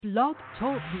Blog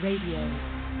Talk Radio.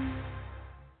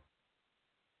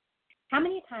 How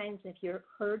many times have you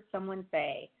heard someone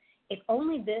say, if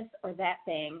only this or that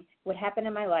thing would happen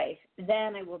in my life,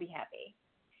 then I will be happy.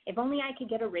 If only I could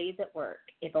get a raise at work.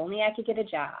 If only I could get a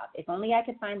job. If only I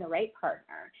could find the right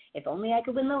partner. If only I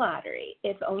could win the lottery.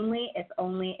 If only,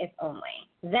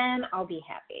 then I'll be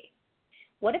happy.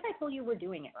 What if I told you we're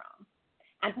doing it wrong?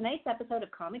 On tonight's episode of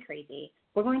Call Me Crazy,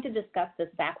 we're going to discuss this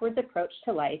backwards approach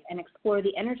to life and explore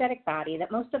the energetic body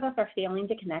that most of us are failing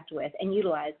to connect with and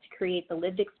utilize to create the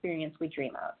lived experience we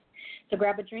dream of. So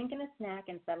grab a drink and a snack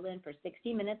and settle in for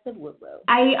 60 minutes of woo-woo.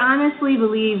 I honestly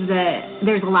believe that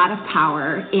there's a lot of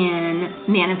power in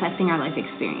manifesting our life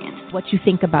experience. What you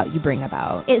think about, you bring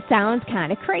about. It sounds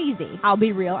kind of crazy. I'll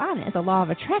be real honest. The law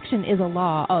of attraction is a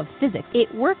law of physics.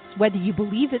 It works whether you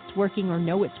believe it's working or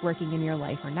know it's working in your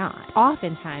life or not.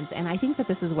 Oftentimes, and I think that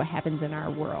this is what happens in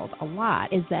our world a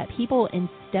lot, is that people,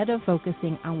 instead of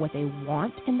focusing on what they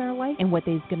want in their life and what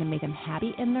is going to make them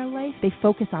happy in their life, they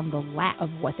focus on the lack of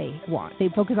what they want. They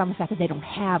focus on the fact that they don't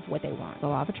have what they want. The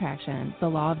law of attraction, the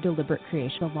law of deliberate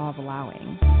creation, the law of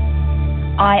allowing.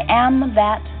 I am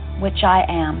that which I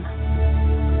am,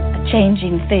 a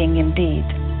changing thing indeed.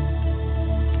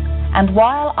 And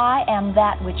while I am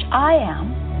that which I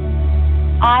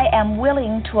am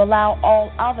willing to allow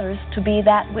all others to be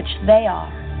that which they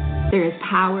are. There is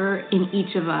power in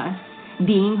each of us,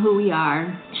 being who we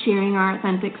are, sharing our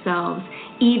authentic selves,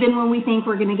 even when we think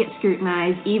we're going to get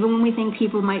scrutinized, even when we think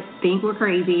people might think we're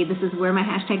crazy. This is where my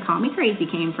hashtag Call Me Crazy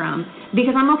came from,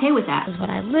 because I'm okay with that. This is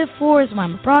what I live for, is why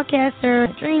I'm a broadcaster,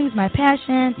 my dreams, my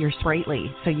passion. You're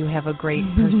sprightly, so you have a great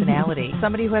personality.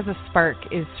 Somebody who has a spark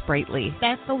is sprightly.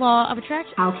 That's the law of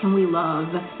attraction. How can we love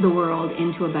the world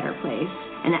into a better place?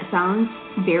 And that sounds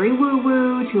very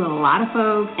woo-woo to a lot of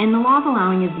folks. And the law of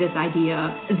allowing is this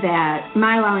idea that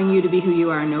my allowing you to be who you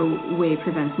are in no way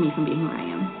prevents me from being who I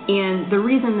am. And the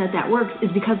reason that that works is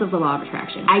because of the law of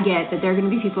attraction. I get that there are going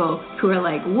to be people who are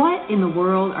like, what in the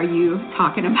world are you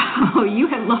talking about? You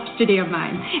have lost your damn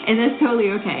mind. And that's totally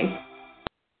okay.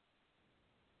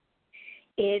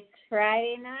 It's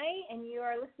Friday night, and you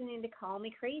are listening to Call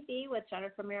Me Crazy with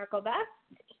Jennifer Miracle Best,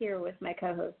 here with my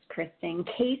co-host, Cristin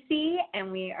Casey, and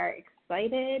we are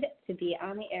excited to be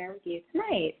on the air with you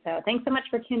tonight. So thanks so much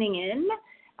for tuning in.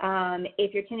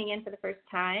 If you're tuning in for the first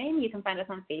time, you can find us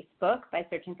on Facebook by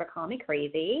searching for Call Me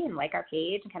Crazy and like our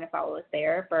page and kind of follow us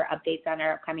there for updates on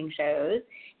our upcoming shows.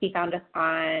 If you found us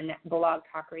on Blog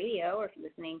Talk Radio, or if you're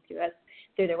listening to us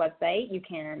through their website, you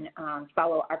can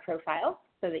follow our profile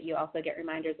so that you also get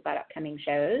reminders about upcoming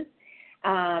shows.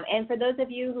 And for those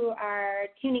of you who are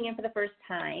tuning in for the first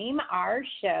time, our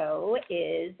show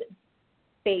is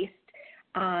based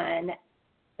on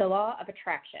the law of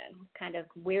attraction, kind of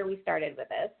where we started with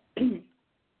this,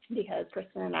 because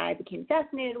Cristin and I became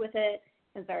fascinated with it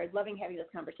and started loving having those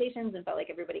conversations and felt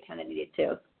like everybody kind of needed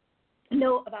to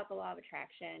know about the law of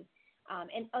attraction.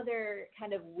 And other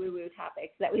kind of woo-woo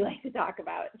topics that we like to talk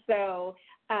about. So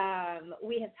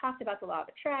we have talked about the law of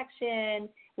attraction.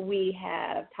 We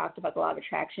have talked about the law of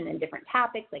attraction in different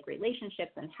topics like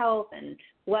relationships and health and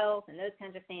wealth and those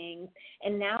kinds of things.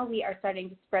 And now we are starting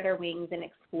to spread our wings and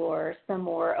explore some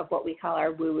more of what we call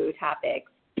our woo-woo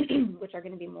topics, which are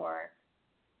going to be more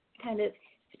kind of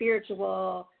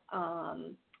spiritual,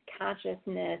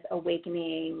 consciousness,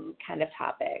 awakening kind of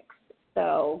topics.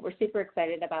 So we're super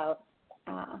excited about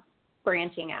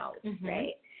branching out,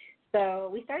 right?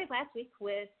 So we started last week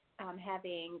with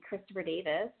having Christopher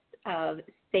Davis of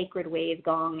Sacred Waves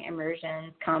Gong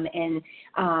Immersions come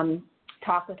and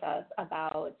talk with us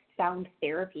about sound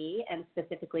therapy and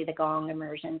specifically the gong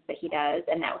immersions that he does,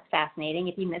 and that was fascinating.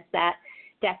 If you missed that,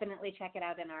 definitely check it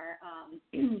out in our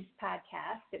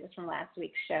podcast. It was from last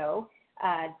week's show.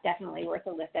 Definitely worth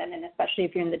a listen, and especially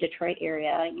if you're in the Detroit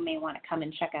area, you may want to come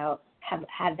and check out,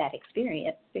 have that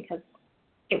experience, because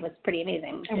it was pretty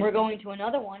amazing. And we're going to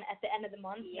another one at the end of the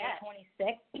month, May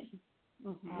 26th,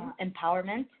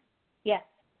 Empowerment. Yes,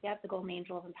 the Golden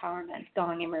Angel of Empowerment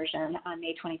Gong Immersion on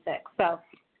May 26th. So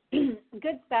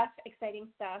good stuff, exciting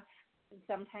stuff, and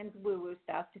sometimes woo-woo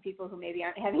stuff to people who maybe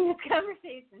aren't having these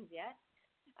conversations yet.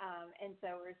 And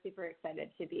so we're super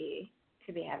excited to be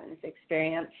having this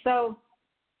experience. So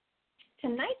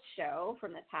tonight's show,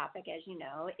 from the topic, as you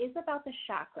know, is about the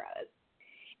chakras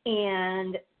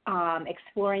and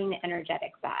exploring the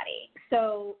energetic body.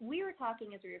 So we were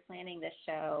talking as we were planning this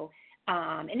show.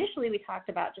 Initially, we talked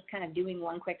about just kind of doing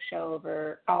one quick show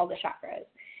over all the chakras.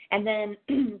 And then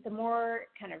the more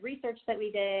kind of research that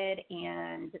we did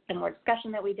and the more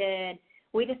discussion that we did,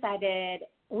 we decided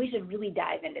we should really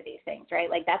dive into these things, right?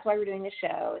 Like, that's why we're doing this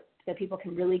show, so people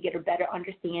can really get a better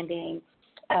understanding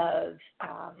of,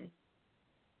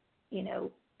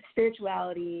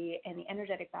 spirituality and the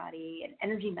energetic body and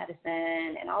energy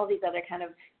medicine and all these other kind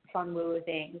of fun woo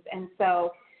things. And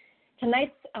so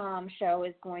tonight's show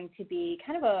is going to be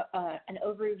kind of an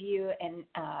overview and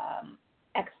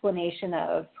explanation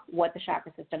of what the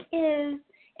chakra system is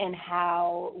and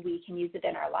how we can use it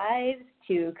in our lives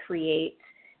to create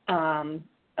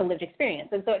a lived experience.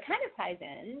 And so it kind of ties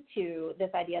in to this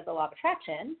idea of the law of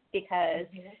attraction, because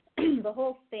the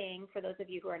whole thing, for those of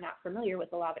you who are not familiar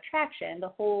with the law of attraction, the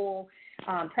whole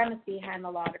premise behind the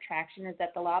law of attraction is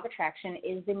that the law of attraction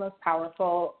is the most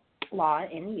powerful law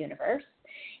in the universe.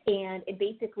 And it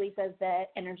basically says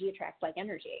that energy attracts like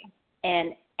energy.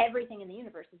 And everything in the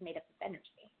universe is made up of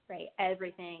energy, right?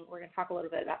 Everything, we're going to talk a little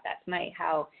bit about that tonight,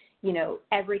 how,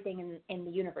 everything in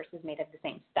the universe is made of the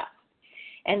same stuff.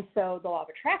 And so the law of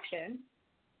attraction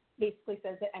basically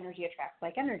says that energy attracts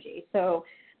like energy. So,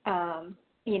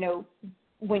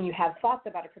 when you have thoughts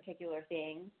about a particular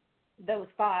thing, those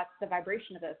thoughts, the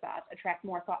vibration of those thoughts, attract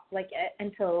more thoughts like it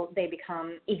until they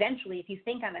become, eventually, if you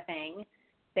think on a thing,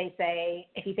 they say,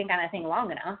 if you think on a thing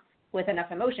long enough, with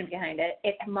enough emotion behind it,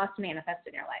 it must manifest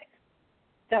in your life.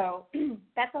 So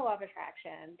that's the law of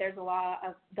attraction. There's the law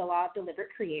of deliberate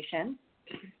creation,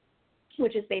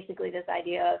 which is basically this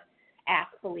idea of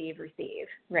ask, believe, receive,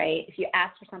 right? If you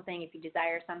ask for something, if you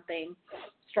desire something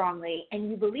strongly, and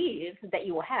you believe that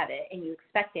you will have it, and you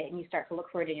expect it, and you start to look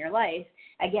for it in your life,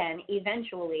 again,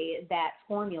 eventually that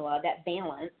formula, that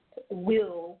balance,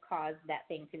 will cause that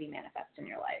thing to be manifest in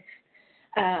your life.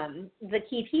 The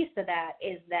key piece to that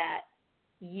is that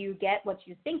you get what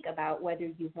you think about, whether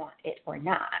you want it or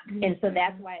not. Mm-hmm. And so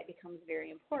that's why it becomes very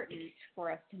important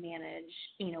for us to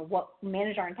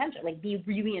manage our intention, like be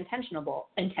really intentional,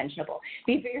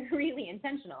 be really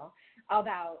intentional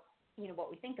about,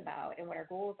 what we think about and what our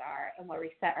goals are and where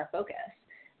we set our focus.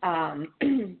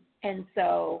 And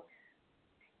so,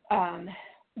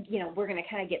 we're going to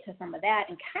kind of get to some of that,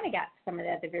 and kind of got some of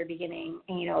that at the very beginning,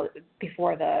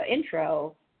 before the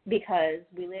intro, because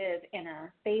we live in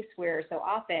a space where so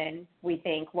often we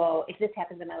think, well, if this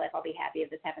happens in my life, I'll be happy. If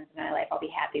this happens in my life, I'll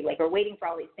be happy. Like, we're waiting for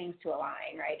all these things to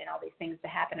align, right, and all these things to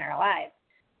happen in our lives.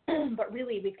 But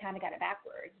really, we've kind of got it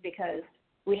backwards, because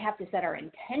we have to set our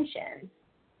intention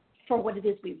for what it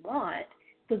is we want,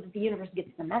 so that the universe gets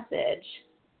the message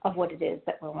of what it is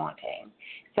that we're wanting.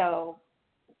 So,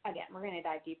 again, we're going to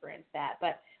dive deeper into that.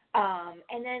 But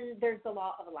and then there's the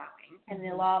law of allowing. And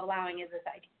the law of allowing is this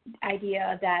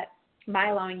idea that my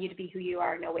allowing you to be who you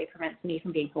are in no way prevents me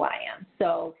from being who I am.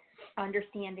 So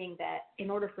understanding that in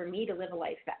order for me to live a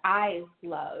life that I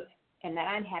love and that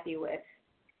I'm happy with,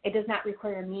 it does not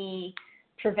require me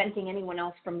preventing anyone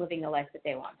else from living the life that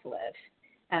they want to live.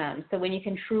 So when you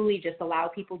can truly just allow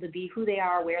people to be who they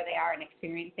are, where they are, and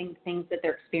experiencing things that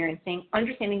they're experiencing,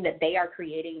 understanding that they are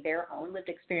creating their own lived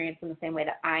experience in the same way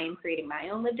that I am creating my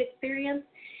own lived experience,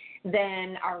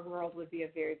 then our world would be a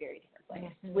very, very different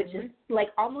place, which is like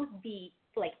almost the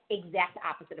exact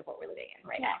opposite of what we're living in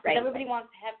right now. Right? Everybody wants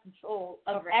to have control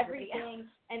of everything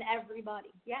and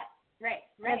everybody. Yes, right.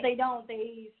 If they don't,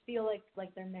 they feel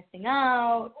like they're missing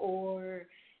out, or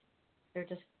they're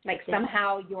just like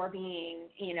somehow your being,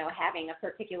 having a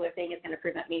particular thing is going to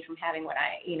prevent me from having what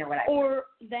I or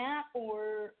that,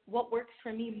 or what works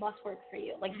for me must work for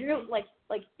you. Like you're like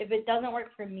if it doesn't work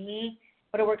for me,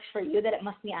 but it works for you, then it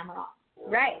must be I'm wrong.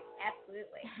 Right.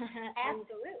 Absolutely.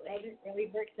 Absolutely. It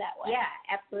really works that way. Yeah.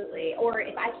 Absolutely. Or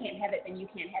if I can't have it, then you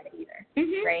can't have it either.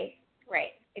 Mm-hmm. Right.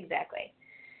 Right. Exactly.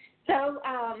 So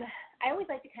I always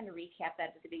like to kind of recap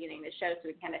that at the beginning of the show, so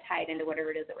we can kind of tie it into whatever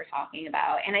it is that we're talking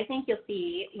about. And I think you'll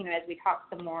see, as we talk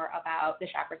some more about the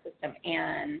chakra system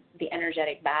and the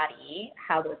energetic body,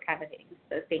 how those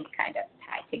things kind of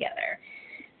tie together.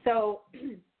 So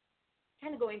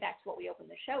kind of going back to what we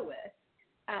opened the show with,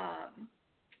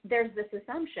 there's this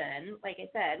assumption, like I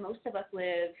said, most of us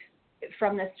live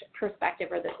from this perspective,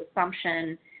 or this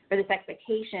assumption, or this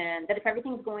expectation that if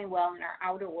everything's going well in our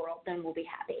outer world, then we'll be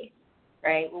happy,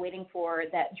 right? We're waiting for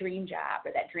that dream job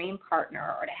or that dream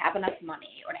partner, or to have enough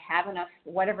money, or to have enough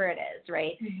whatever it is,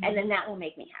 right? Mm-hmm. And then that will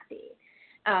make me happy.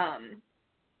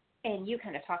 And you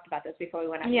kind of talked about this before we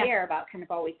went on the air, about kind of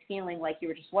always feeling like you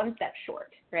were just one step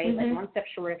short, right? Mm-hmm. Like one step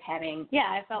short of having. Yeah,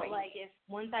 I felt like if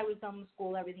once I was done with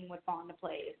school, everything would fall into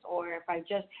place. Or if I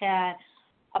just had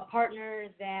a partner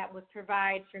that would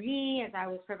provide for me as I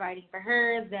was providing for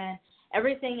her, then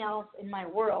everything else in my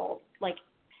world, like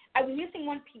I was missing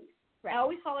one piece. Right. I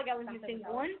always felt like I was missing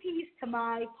one piece to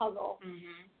my puzzle,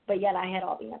 but yet I had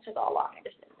all the answers all along. I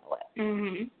just didn't know it.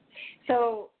 Mm-hmm.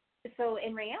 So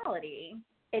in reality,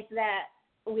 it's that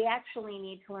we actually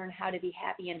need to learn how to be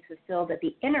happy and fulfilled at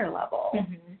the inner level.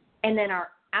 Mm-hmm. And then our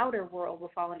outer world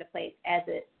will fall into place as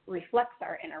it reflects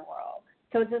our inner world.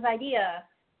 So it's this idea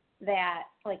that,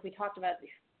 like we talked about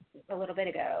a little bit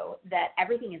ago, that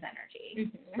everything is energy,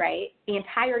 mm-hmm. right? The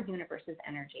entire universe is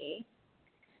energy.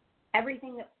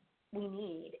 Everything that we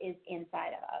need is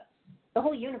inside of us. The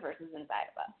whole universe is inside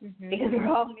of us mm-hmm. because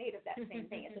we're all made of that same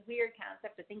thing. It's a weird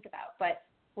concept to think about, but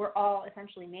we're all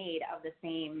essentially made of the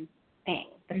same thing,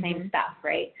 the mm-hmm. same stuff,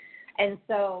 right? And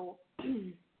so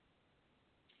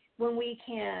when we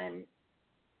can,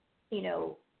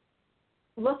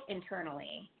 look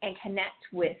internally and connect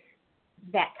with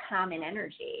that common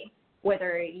energy,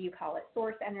 whether you call it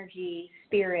source energy,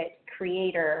 spirit,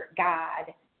 creator,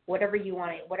 God, whatever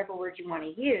word you want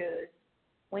to use,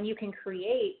 when you can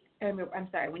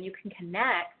when you can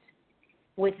connect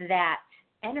with that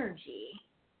energy,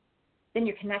 then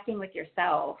you're connecting with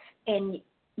yourself. And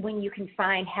when you can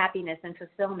find happiness and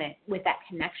fulfillment with that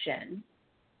connection,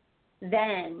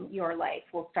 then your life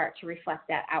will start to reflect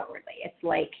that outwardly.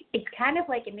 It's kind of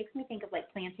like, it makes me think of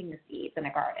like planting the seeds in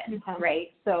a garden, mm-hmm. right?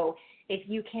 So if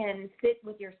you can sit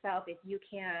with yourself, if you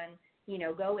can,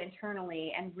 go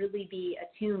internally and really be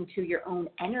attuned to your own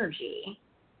energy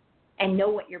and know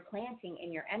what you're planting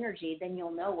in your energy, then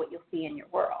you'll know what you'll see in your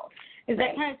world. Is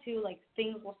that kind of too, like,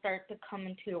 things will start to come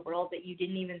into your world that you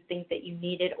didn't even think that you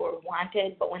needed or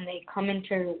wanted, but when they come into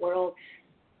your world,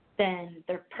 then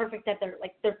they're perfect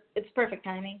it's perfect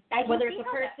timing. Whether it's a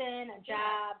person, a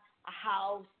job, a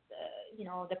house,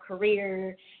 the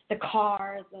career, the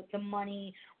car, the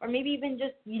money, or maybe even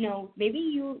just, maybe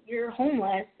you're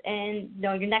homeless and,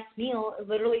 your next meal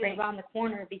literally is around the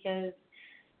corner because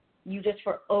you just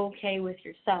were okay with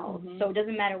yourself. Mm-hmm. So it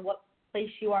doesn't matter what place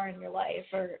you are in your life.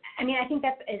 I think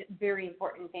that's a very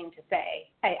important thing to say.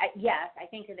 Yes, I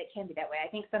think that it can be that way. I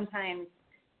think sometimes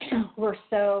we're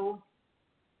so,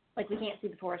 like, we can't see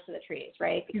the forest for the trees,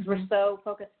 right? Because we're so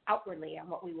focused outwardly on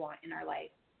what we want in our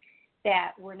life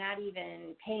that we're not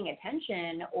even paying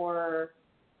attention or,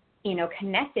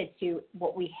 connected to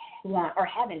what we want or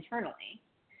have internally.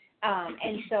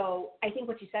 And so I think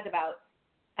what you said about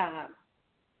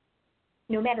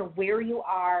no matter where you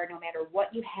are, no matter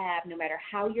what you have, no matter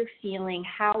how you're feeling,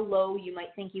 how low you might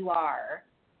think you are,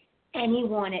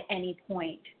 anyone at any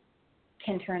point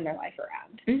can turn their life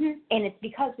around. Mm-hmm. And it's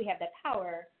because we have that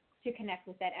power to connect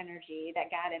with that energy,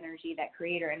 that God energy, that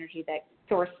creator energy, that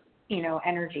source,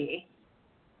 energy,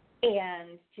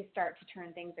 and to start to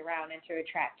turn things around and to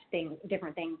attract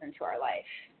different things into our life.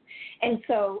 And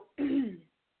so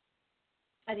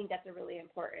I think that's a really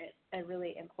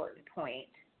important point.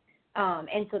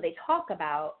 And so they talk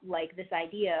about, like, this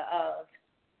idea of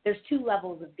there's two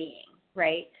levels of being,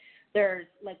 right? There's,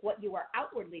 like, what you are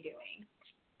outwardly doing,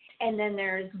 and then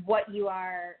there's what you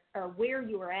are, or where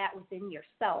you are at within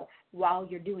yourself while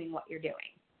you're doing what you're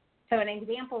doing. So an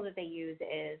example that they use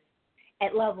is,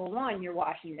 at level 1, you're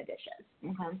washing the dishes,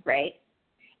 mm-hmm. right?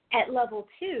 At level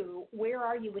 2, where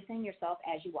are you within yourself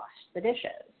as you wash the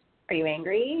dishes? Are you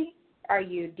angry? Are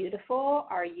you dutiful?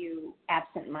 Are you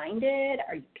absent-minded?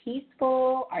 Are you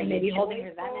peaceful? Are you maybe joyful? holding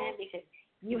resentment because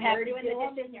you have doing the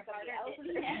dishes and somebody else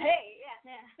is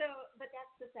yeah. So, but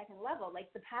that's the second level.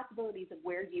 Like, the possibilities of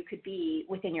where you could be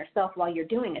within yourself while you're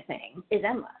doing a thing is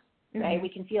endless, right? Mm-hmm. We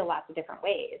can feel lots of different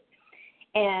ways.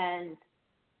 And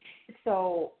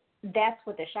so that's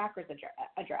what the chakras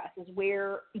address, is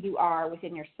where you are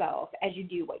within yourself as you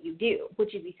do what you do,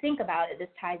 which, if you think about it, this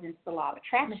ties into the law of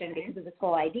attraction, because of this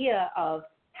whole idea of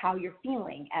how you're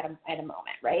feeling at a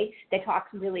moment, right? They talk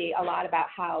really a lot about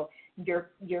how your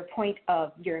point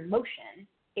of your emotion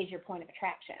is your point of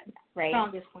attraction, right?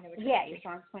 Strongest point of attraction. Yeah, your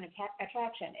strongest point of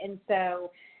attraction. And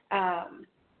so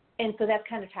that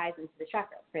kind of ties into the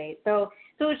chakras, right? So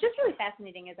it's just really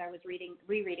fascinating as I was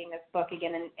rereading this book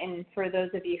again, and for those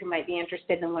of you who might be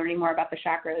interested in learning more about the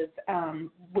chakras,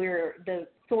 where the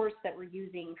source that we're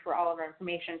using for all of our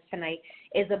information tonight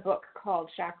is a book called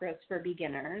Chakras for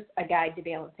Beginners, A Guide to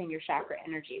Balancing Your Chakra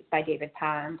Energies by David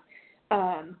Pond.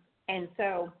 And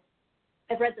so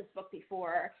I've read this book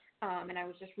before, and I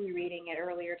was just rereading it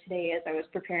earlier today as I was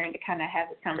preparing to kind of have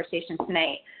this conversation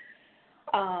tonight.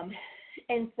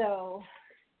 And so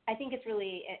I think it's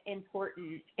really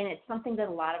important, and it's something that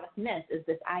a lot of us miss, is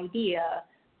this idea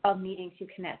of needing to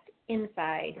connect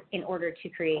inside in order to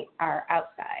create our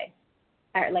outside,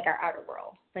 our outer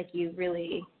world. Like,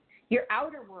 your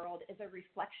outer world is a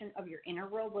reflection of your inner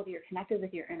world, whether you're connected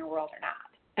with your inner world or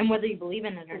not. And whether you believe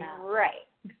in it or not. Right.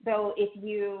 So if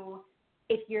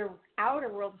your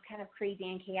outer world is kind of crazy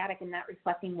and chaotic and not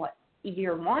reflecting what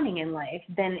you're wanting in life,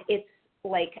 then it's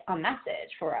like a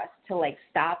message for us to like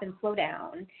stop and slow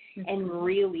down and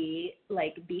really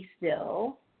like be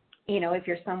still. You know, if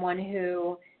you're someone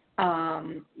who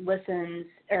listens,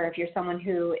 or if you're someone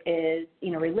who is,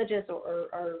 you know, religious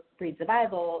or reads the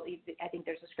Bible, I think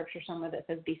there's a scripture somewhere that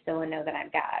says, be still and know that I'm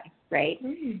God, right?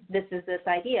 This is this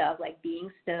idea of like being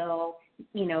still,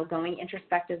 you know, going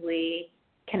introspectively,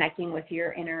 connecting with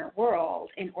your inner world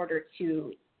in order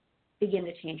to begin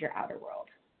to change your outer world.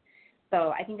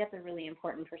 So I think that's a really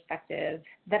important perspective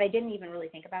that I didn't even really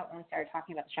think about when we started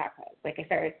talking about the chakras. Like I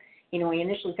started, you know, when we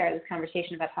initially started this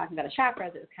conversation about talking about the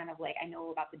chakras, it was kind of like I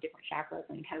know about the different chakras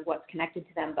and kind of what's connected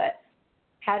to them, but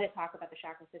how to talk about the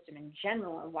chakra system in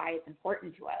general and why it's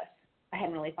important to us, I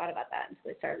hadn't really thought about that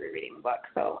until I started rereading the book.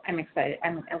 So I'm excited.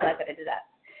 I'm glad that I did that.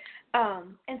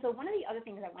 And so one of the other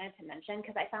things I wanted to mention,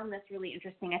 because I found this really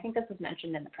interesting, I think this was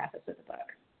mentioned in the preface of the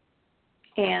book.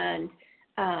 And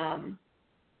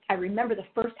I remember the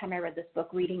first time I read this book,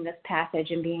 reading this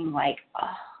passage and being like, oh,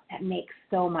 that makes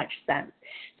so much sense.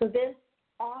 So this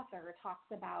author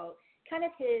talks about kind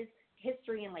of his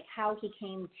history and like how he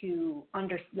came to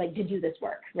to do this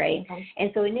work, right?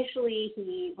 And so initially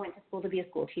he went to school to be a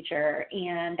school teacher,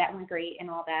 and that went great and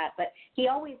all that. But he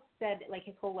always said like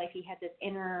his whole life he had this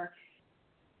inner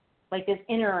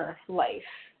life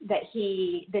that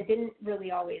didn't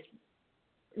really always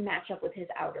match up with his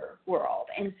outer world.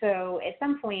 And so at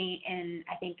some point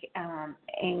I think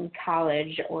in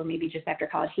college, or maybe just after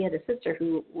college, he had a sister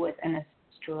who was an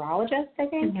astrologist, I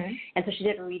think. And so she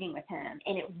did a reading with him,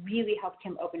 and it really helped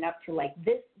him open up to like,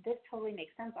 this totally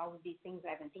makes sense, all of these things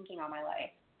that I've been thinking all my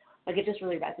life. Like it just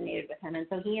really resonated with him. And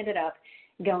so he ended up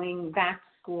going back to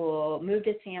school, moved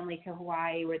his family to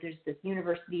Hawaii, where there's this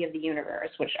University of the Universe,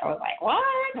 which I was like, what?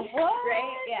 Right?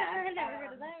 Yeah. I've never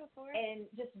heard of that before. And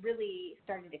just really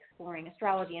started exploring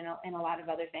astrology and a lot of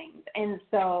other things. And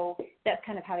so that's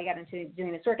kind of how he got into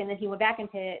doing this work. And then he went back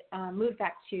moved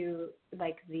back to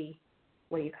like the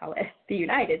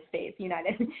United States.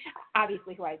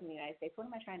 Obviously Hawaii's in the United States. What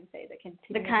am I trying to say?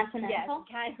 The continental?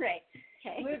 Yes, right.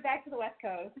 Okay. Moved back to the West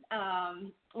Coast,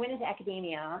 went into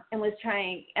academia, and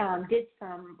did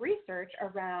some research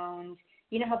around,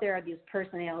 you know how there are these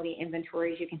personality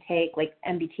inventories you can take, like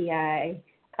MBTI,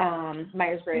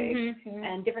 Myers-Briggs,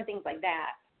 and different things like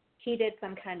that. He did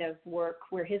some kind of work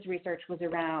where his research was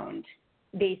around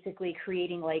basically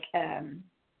creating like an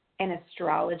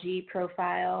astrology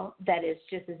profile that is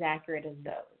just as accurate as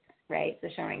those, right? So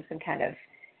showing some kind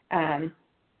of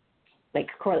like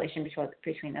correlation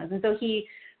between those. And so he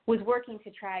was working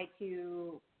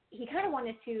to he kind of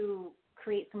wanted to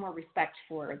create some more respect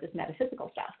for this metaphysical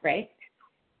stuff, right?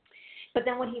 But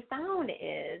then what he found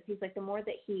is, he's like, the more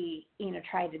that he, you know,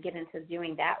 tried to get into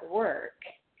doing that work,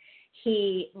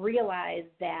 he realized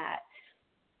that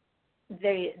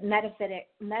the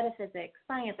metaphysics,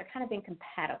 science are kind of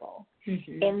incompatible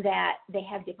in that they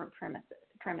have different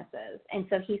premises. And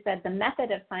so he said the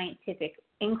method of scientific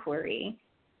inquiry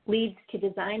leads to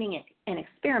designing an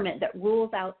experiment that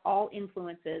rules out all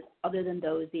influences other than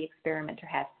those the experimenter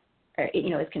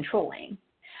is controlling.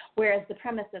 Whereas the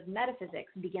premise of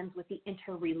metaphysics begins with the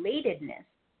interrelatedness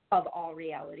of all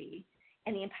reality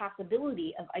and the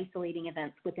impossibility of isolating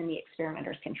events within the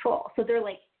experimenter's control. So they're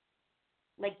like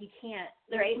you can't,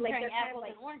 right? Like they're kind of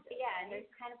like, yeah, and there's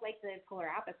kind of like the polar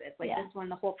opposites. Like this one,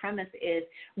 the whole premise is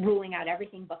ruling out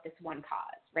everything but this one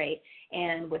cause, right?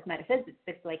 And with metaphysics,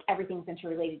 it's like everything's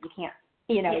interrelated. You can't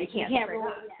rule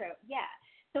it. So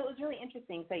So it was really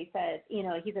interesting. So he said,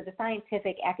 the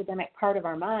scientific academic part of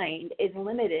our mind is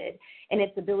limited in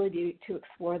its ability to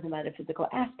explore the metaphysical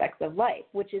aspects of life,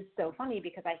 which is so funny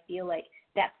because I feel like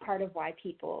that's part of why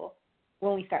people,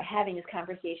 when we start having these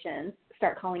conversations,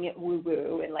 start calling it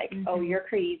woo-woo and like, oh, you're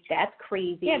crazy, that's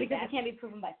crazy. Yeah, because it can't be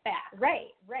proven by facts.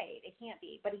 Right, it can't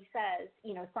be. But he says,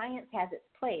 science has its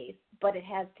place, but it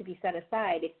has to be set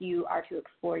aside if you are to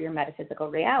explore your metaphysical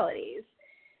realities.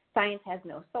 Science has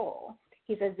no soul.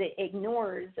 He says it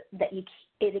ignores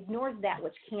that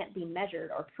which can't be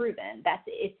measured or proven. That's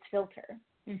its filter.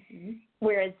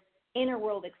 Whereas inner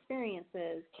world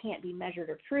experiences can't be measured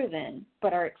or proven,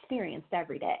 but are experienced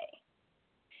every day.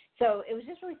 So it was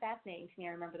just really fascinating to me.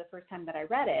 I remember the first time that I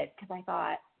read it because I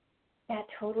thought that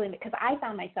totally, because I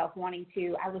found myself wanting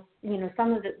to,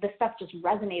 some of the stuff just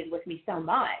resonated with me so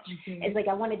much. It's like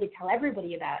I wanted to tell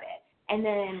everybody about it. And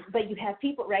then, but you have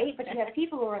people, right? But you have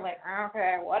people who are like,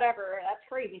 okay, whatever, that's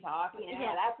crazy talk,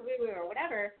 that's woo-woo or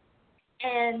whatever.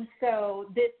 And so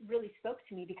this really spoke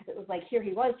to me because it was like, here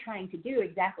he was trying to do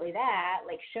exactly that,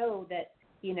 like show that,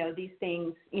 these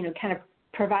things, kind of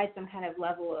provide some kind of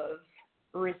level of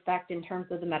respect in terms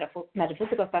of the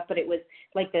metaphysical stuff. But it was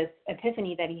like this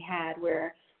epiphany that he had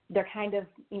where, they're kind of,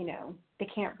 they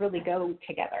can't really go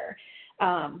together.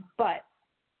 But,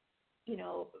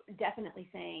 definitely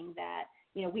saying that,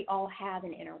 we all have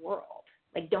an inner world.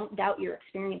 Like, don't doubt your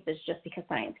experiences just because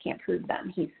science can't prove them.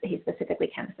 He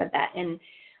specifically kind of said that. And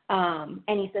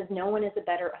he says no one is a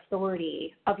better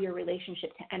authority of your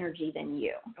relationship to energy than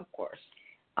you, of course.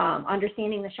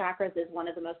 Understanding the chakras is one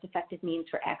of the most effective means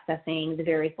for accessing the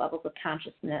various levels of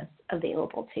consciousness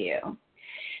available to you.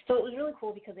 So it was really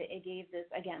cool because it gave this,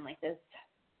 again, like this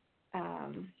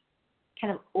kind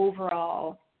of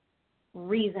overall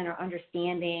reason or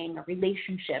understanding or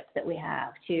relationship that we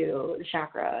have to the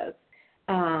chakras,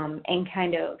 and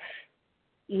kind of,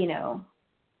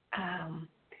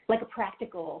 like a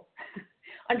practical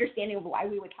understanding of why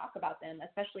we would talk about them,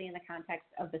 especially in the context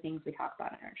of the things we talk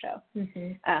about on our show.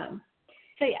 Mm-hmm.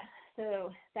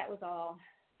 So that was all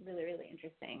really, really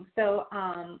interesting. So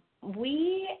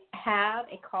we have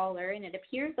a caller, and it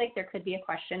appears like there could be a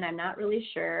question. I'm not really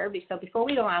sure. So before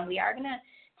we go on, we are going to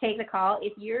take the call.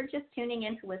 If you're just tuning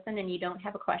in to listen and you don't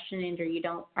have a question or you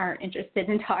aren't interested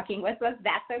in talking with us,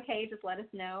 that's okay. Just let us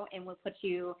know, and we'll put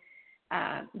you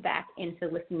back into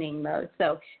listening mode.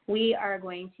 So we are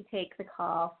going to take the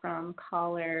call from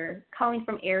calling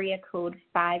from area code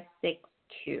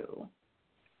 562.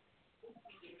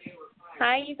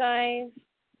 Hi, you guys.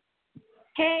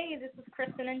 Hey, this is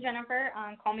Cristin and Jennifer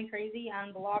on Call Me Crazy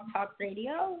on Blog Talk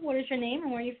Radio. What is your name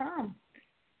and where are you from?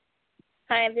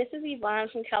 Hi, this is Yvonne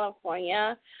from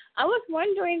California. I was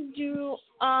wondering, do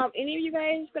any of you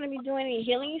guys going to be doing any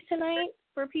healings tonight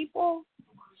for people?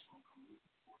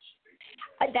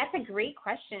 That's a great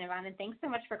question, Yvonne, and thanks so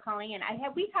much for calling in.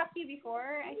 Have we talked to you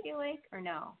before, I feel like, or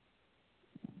no?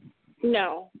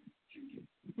 No.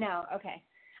 No, okay.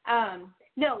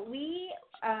 No, we,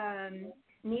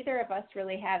 neither of us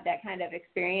really have that kind of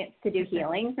experience to do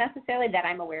healings necessarily that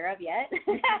I'm aware of yet.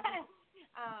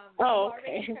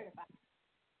 Okay.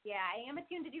 Yeah, I am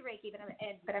attuned to do Reiki,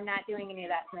 but I'm not doing any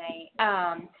of that tonight.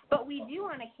 But we do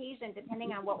on occasion,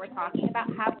 depending on what we're talking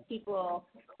about, have people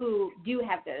who do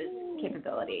have those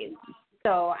capabilities.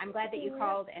 So I'm glad that you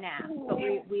called and asked, but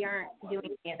we aren't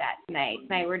doing any of that tonight.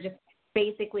 Tonight we're just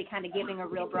basically kind of giving a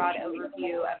real broad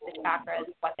overview of the chakras,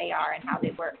 what they are, and how they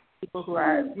work for people who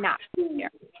are not here.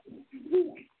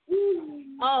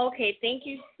 Oh, okay. Thank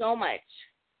you so much.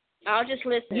 I'll just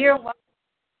listen. You're welcome.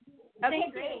 Okay,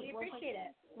 Thank great. You. We appreciate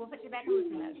it. We'll put you back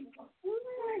in listen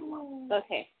mode.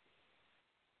 Okay.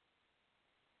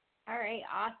 All right,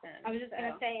 awesome. I was just going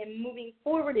to say, and moving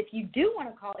forward, if you do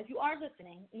want to call, if you are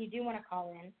listening and you do want to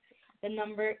call in, the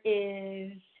number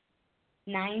is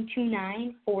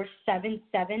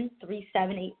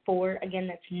 929-477-3784. Again,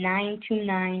 that's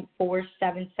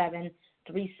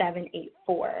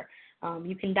 929-477-3784.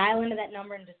 You can dial into that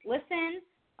number and just listen.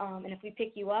 And if we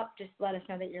pick you up, just let us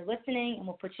know that you're listening, and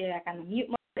we'll put you back on the mute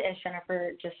mode, as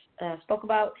Jennifer just spoke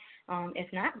about.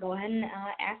 If not, go ahead and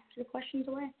ask the questions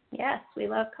away. Yes, we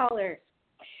love callers.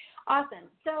 Awesome.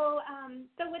 So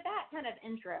with that kind of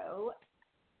intro,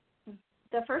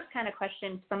 the first kind of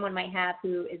question someone might have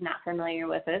who is not familiar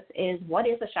with this is, what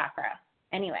is a chakra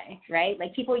anyway, right?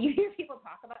 Like you hear people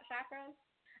talk about chakras.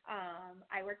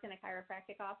 I worked in a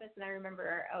chiropractic office, and I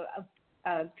remember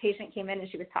a patient came in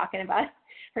and she was talking about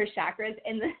her chakras,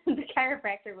 and the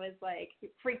chiropractor was like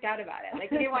freaked out about it. Like,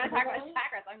 he didn't want to talk about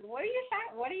chakras. I'm like, what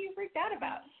are you freaked out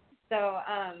about? So,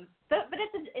 but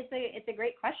it's a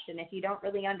great question. If you don't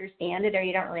really understand it or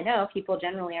you don't really know, people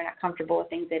generally are not comfortable with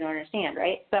things they don't understand,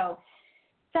 right? So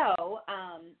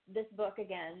this book,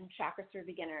 again, Chakras for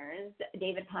Beginners,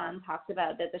 David Pond talks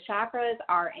about that the chakras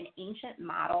are an ancient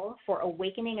model for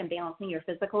awakening and balancing your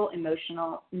physical,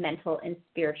 emotional, mental, and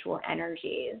spiritual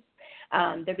energies.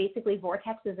 They're basically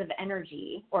vortexes of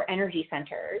energy or energy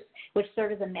centers, which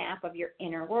serve as a map of your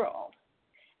inner world.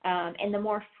 And the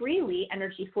more freely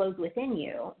energy flows within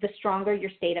you, the stronger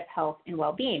your state of health and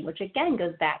well-being, which again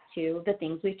goes back to the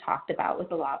things we've talked about with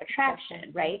the law of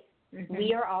attraction, right? Mm-hmm.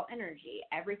 We are all energy.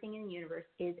 Everything in the universe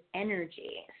is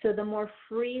energy. So the more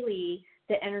freely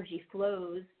the energy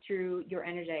flows through your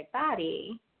energetic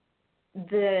body,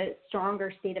 the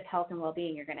stronger state of health and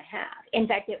well-being you're going to have. In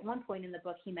fact, at one point in the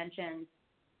book, he mentions,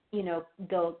 you'll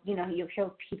hear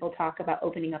people talk about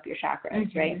opening up your chakras,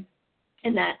 mm-hmm. right?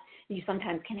 And that you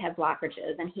sometimes can have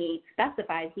blockages. And he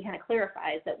specifies, he kind of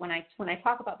clarifies that when I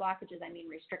talk about blockages, I mean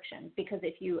restrictions, because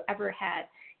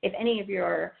if any of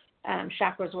your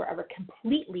chakras were ever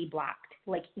completely blocked,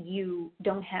 like you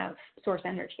don't have source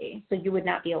energy, so you would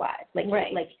not be alive. Like,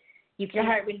 right. Like your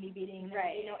heart wouldn't be beating,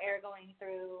 right? Air going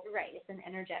through, right? It's an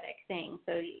energetic thing.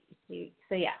 So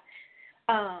yeah.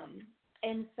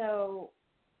 And so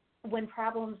when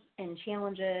problems and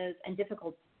challenges and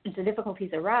difficult the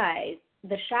difficulties arise,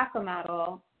 the chakra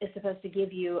model is supposed to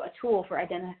give you a tool for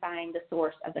identifying the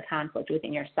source of the conflict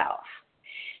within yourself.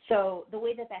 So the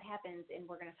way that happens, and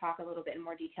we're going to talk a little bit in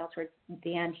more detail towards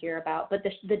the end here about, but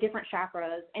the different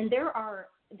chakras, and there are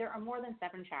more than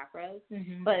 7 chakras,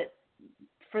 but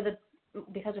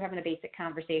because we're having a basic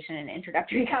conversation, an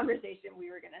introductory conversation,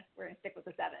 we're gonna stick with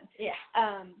the 7. Yeah.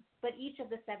 But each of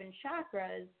the 7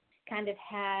 chakras kind of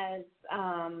has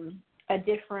a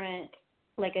different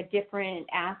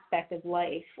aspect of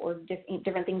life, or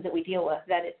different things that we deal with,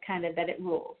 that it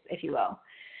rules, if you will.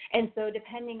 And so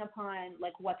depending upon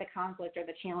like what the conflict or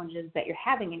the challenges that you're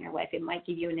having in your life, it might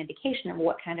give you an indication of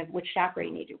which chakra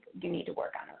you need to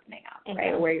work on opening up,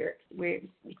 right? Or where you're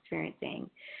experiencing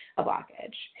a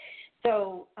blockage.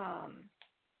 So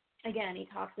again, he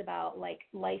talks about like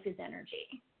life is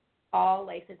energy. All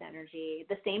life is energy.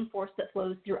 The same force that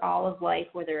flows through all of life,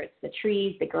 whether it's the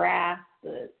trees, the grass,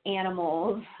 the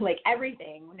animals, like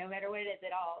everything, no matter what it is,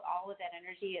 all of that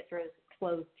energy, it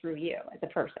flows through you as a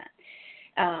person.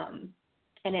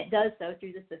 And it does so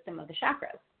through the system of the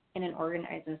chakras in an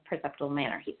organized and perceptible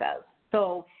manner, he says.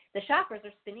 So the chakras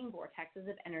are spinning vortexes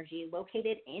of energy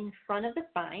located in front of the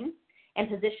spine and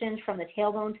positioned from the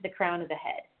tailbone to the crown of the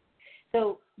head.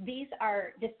 So these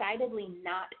are decidedly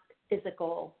not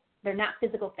physical. They're not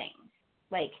physical things.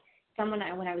 Like when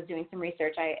I was doing some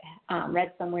research, I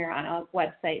read somewhere on a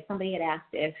website, somebody had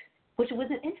asked which was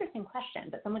an interesting question,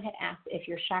 but someone had asked if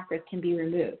your chakras can be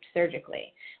removed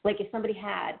surgically. Like if somebody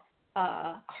had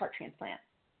a heart transplant,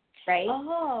 right?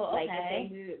 Oh, okay. Like if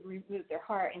they removed their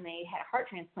heart and they had a heart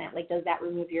transplant, like does that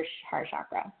remove your heart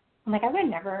chakra? I'm like, I would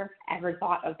never ever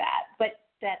thought of that, but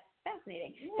that's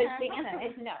fascinating. Yeah, but the answer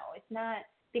is no, it's not,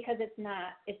 because it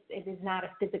is not a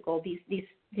physical,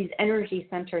 these energy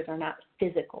centers are not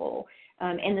physical,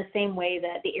 in the same way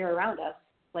that the air around us,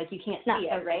 like you can't see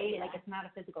it, right? Yeah. Like it's not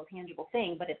a physical, tangible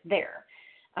thing, but it's there.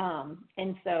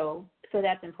 And so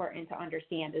that's important to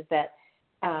understand, is that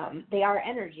they are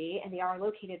energy and they are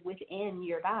located within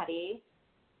your body,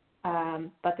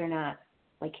 but they're not,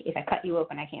 like if I cut you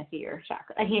open, I can't see your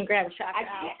chakra. I can't grab a chakra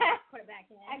out, put it back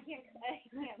in. I can't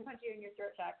punch you in your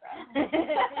throat chakra.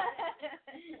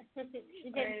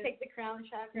 You can't take the crown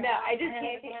chakra. No, I just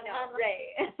can't. No,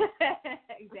 right.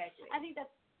 Exactly. I think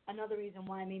that's another reason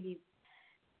why maybe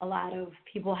a lot of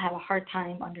people have a hard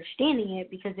time understanding it,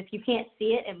 because if you can't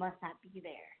see it, it must not be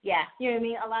there. Yeah. You know what I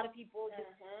mean? A lot of people just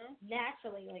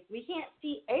naturally, like, we can't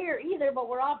see air either, but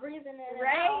we're all breathing in and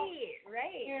out.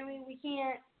 Right. You know what I mean? We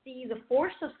can't see the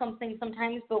force of something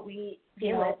sometimes, but we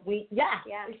feel it. We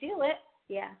feel it.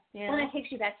 Yeah. Yeah. Well, and it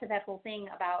takes you back to that whole thing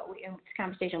about this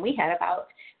conversation we had about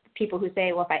people who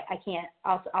say, well, if I can't,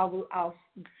 I'll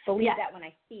believe that when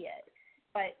I see it.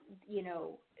 But, you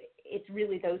know, it's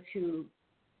really those who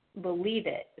believe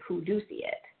it who do see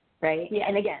it, right? Yeah.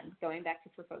 And again, going back to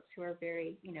for folks who are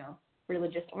very,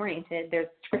 religious oriented, there's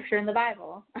scripture in the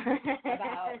Bible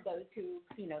about those who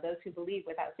believe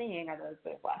without seeing are those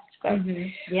that are blessed.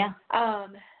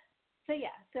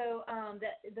 So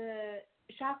the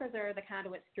chakras are the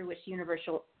conduits through which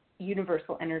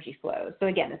universal energy flows. So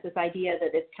again, it's this idea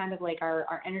that it's kind of like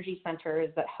our energy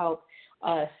centers that help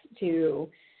us to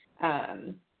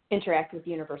interact with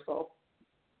universal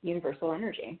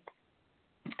energy.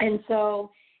 And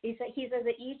so he says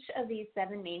that each of these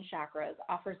 7 main chakras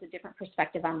offers a different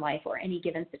perspective on life or any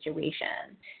given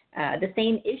situation. The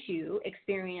same issue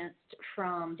experienced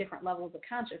from different levels of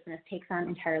consciousness takes on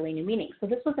entirely new meanings. So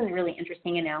this was a really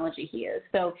interesting analogy he used.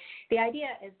 So the idea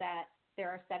is that there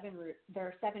are 7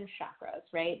 chakras,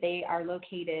 right? They are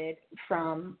located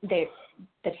from the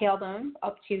tailbone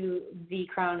up to the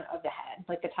crown of the head,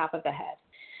 like the top of the head.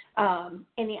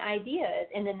 And the idea is,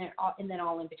 and then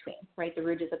all in between, right? The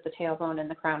root is at the tailbone and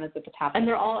the crown is at the top. And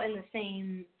they're all in the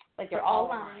same, like they're all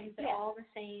lines. They're all the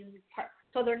same part.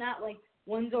 So they're not like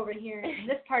one's over here in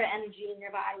this part of energy in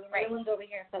your body, and the other one's over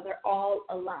here. So they're all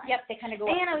aligned. Yep, they kind of go.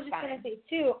 And I was just going to say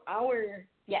too, our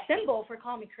symbol for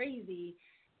Call Me Crazy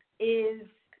is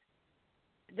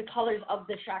the colors of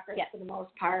the chakras for the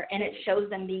most part, and it shows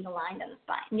them being aligned on the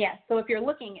spine. Yeah, so if you're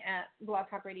looking at Blog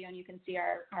Talk Radio and you can see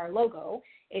our logo,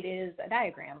 it is a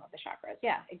diagram of the chakras.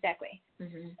 Yeah, exactly.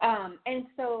 Mm-hmm. And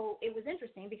so it was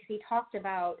interesting because he talked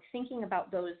about thinking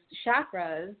about those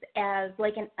chakras as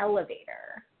like an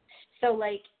elevator. So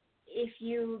like if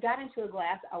you got into a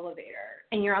glass elevator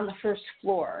and you're on the first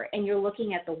floor and you're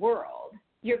looking at the world,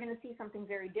 you're going to see something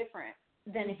very different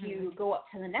than if you go up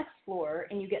to the next floor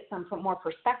and you get some more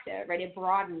perspective, right? It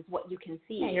broadens what you can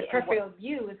see. Yeah, your peripheral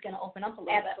view is going to open up a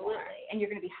little bit more. And you're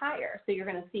going to be higher, so you're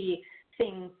going to see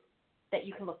things that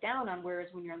you can look down on, whereas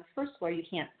when you're on the first floor, you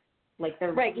can't like the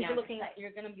right, because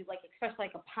you're going to be like, especially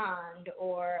like a pond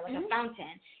or like a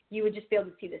fountain, you would just be able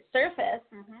to see the surface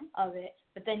of it,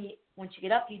 but then once you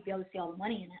get up, you'd be able to see all the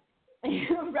money in it.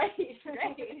 right,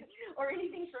 or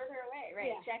anything further away, right,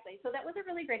 exactly. So that was a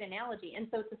really great analogy, and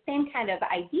so it's the same kind of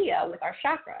idea with our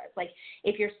chakras. Like,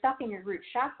 if you're stuck in your root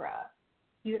chakra,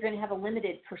 you're going to have a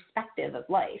limited perspective of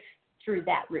life through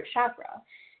that root chakra,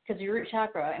 because your root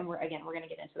chakra, and we're going to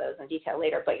get into those in detail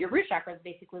later, but your root chakra is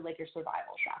basically like your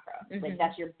survival chakra. Like,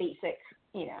 that's your basic,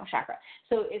 chakra.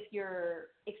 So if you're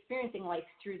experiencing life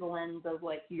through the lens of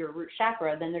like your root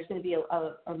chakra, then there's going to be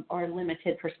a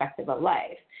limited perspective of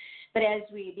life. But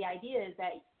the idea is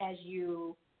that as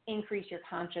you increase your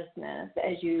consciousness,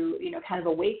 as you, kind of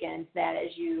awaken to that,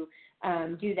 as you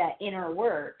do that inner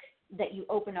work, that you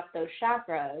open up those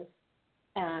chakras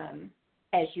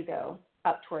as you go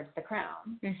up towards the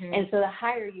crown. And so the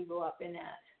higher you go up in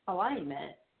that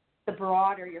alignment, the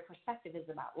broader your perspective is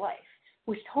about life,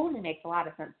 which totally makes a lot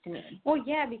of sense to me. Well,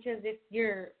 yeah, because if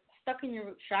you're stuck in your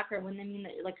root chakra, wouldn't that mean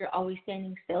that you're always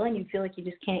standing still and you feel like you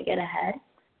just can't get ahead?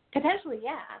 Potentially,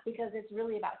 yeah, because it's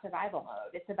really about survival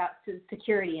mode. It's about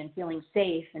security and feeling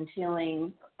safe and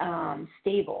feeling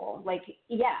stable. Like,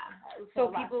 yeah.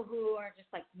 So people who are just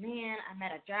like, man, I'm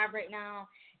at a job right now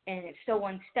and it's so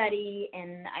unsteady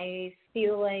and I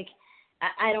feel like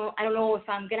I don't know if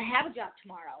I'm going to have a job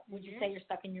tomorrow. Would you say you're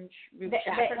stuck in your root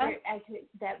chakra?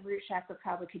 That root chakra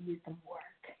probably could use some work.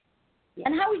 Yeah.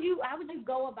 And how would you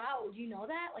go about? Would you know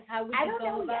that? Like, how would you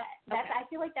go about? Okay. I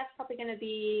feel like that's probably going to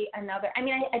be another. I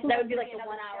mean, I think that would be like a 1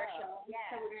 hour show. Yeah.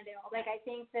 So we're going to do all like I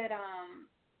think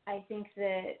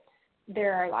that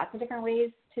there are lots of different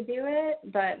ways to do it,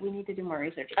 but we need to do more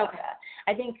research about that.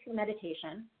 I think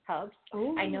meditation helps.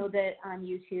 Ooh. I know that on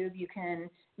YouTube you can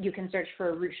search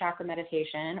for root chakra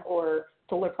meditation or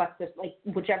solar plexus, like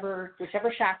whichever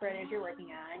chakra it is you're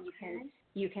working on.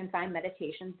 You can find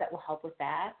meditations that will help with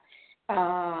that.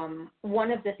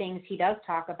 One of the things he does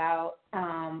talk about,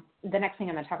 the next thing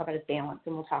I'm going to talk about is balance,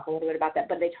 and we'll talk a little bit about that,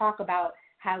 but they talk about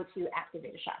how to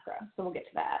activate a chakra, so we'll get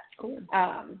to that. Cool.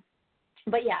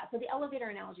 But yeah, so the elevator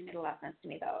analogy made a lot of sense to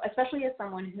me, though, especially as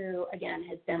someone who, again,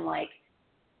 has been like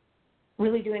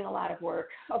really doing a lot of work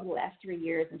over the last 3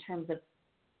 years in terms of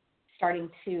starting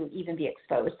to even be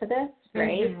exposed to this,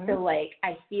 right? So like,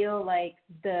 I feel like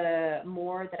the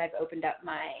more that I've opened up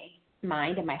my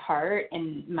mind and my heart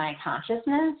and my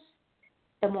consciousness,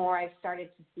 the more I've started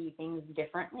to see things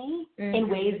differently in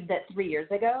ways that 3 years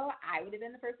ago I would have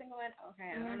been the person going,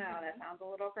 okay, I don't know, that sounds a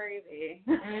little crazy.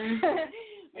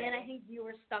 And I think you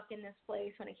were stuck in this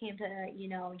place when it came to,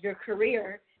 your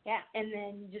career. Yeah. And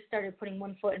then you just started putting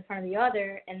one foot in front of the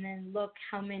other, and then look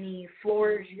how many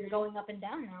floors you're going up and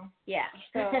down now. Yeah.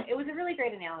 So it was a really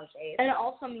great analogy. And it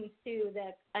also means, too,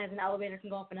 that as an elevator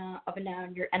can go up and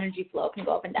down, your energy flow can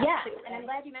go up and down, too. And I'm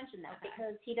glad you mentioned that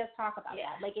because he does talk about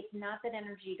that. Like, it's not that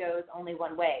energy goes only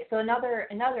one way. So another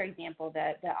example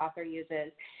that the author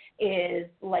uses is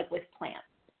like with plants.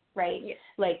 Right? Yes.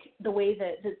 Like the way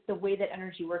that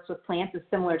energy works with plants is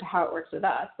similar to how it works with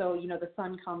us. So, the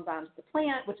sun comes onto the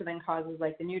plant, which then causes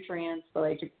like the nutrients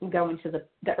to go into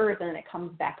the earth, and then it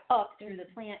comes back up through the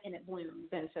plant and it blooms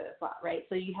into the flower, right?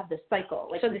 So you have this cycle.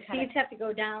 Like, so the seeds have to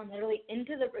go down literally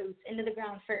into the roots, into the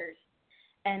ground first,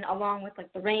 and along with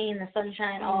like the rain, the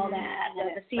sunshine, all that,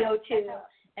 the CO2.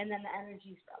 And then the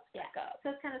energy sprouts back up.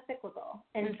 So it's kind of cyclical.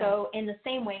 And so in the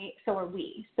same way, so are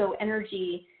we. So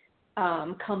energy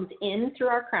comes in through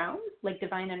our crown, like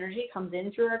divine energy comes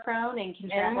in through our crown and can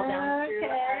travel down through our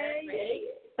heart, right?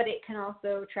 But it can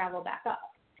also travel back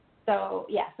up. So,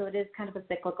 so it is kind of a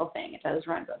cyclical thing. It does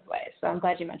run both ways. So I'm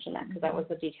glad you mentioned that because that was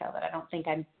a detail that I don't think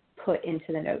I put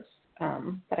into the notes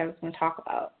that I was going to talk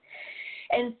about.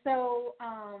 And so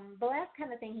the last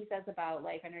kind of thing he says about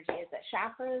life energy is that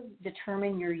chakras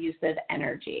determine your use of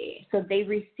energy. So they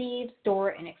receive, store,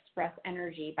 and express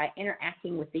energy by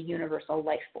interacting with the universal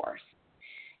life force.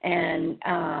 And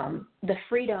the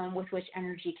freedom with which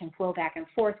energy can flow back and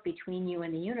forth between you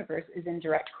and the universe is in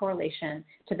direct correlation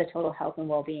to the total health and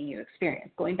well-being you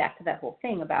experience. Going back to that whole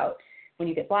thing about when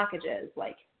you get blockages,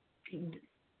 like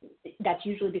that's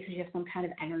usually because you have some kind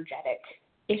of energetic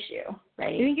issue,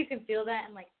 right? You think you can feel that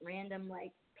in like random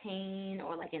like pain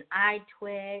or like an eye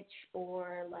twitch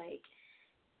or like,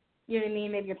 you know what I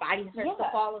mean? Maybe your body starts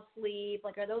to fall asleep.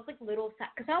 Like, are those like little?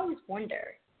 Because I always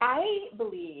wonder. I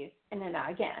believe, and then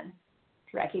again,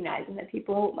 recognizing that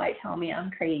people might tell me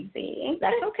I'm crazy.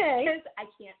 That's okay. Because I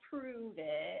can't prove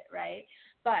it, right?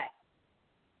 But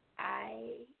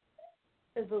I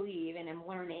believe, and I'm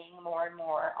learning more and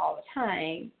more all the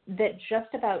time, that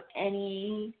just about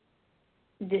any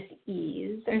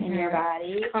dis-ease in your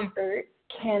body, comfort,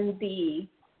 can be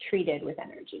treated with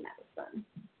energy medicine.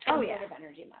 Oh, yeah. Sort of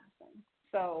energy medicine.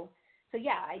 So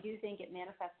yeah, I do think it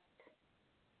manifests,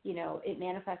 it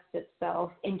manifests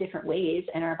itself in different ways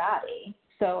in our body.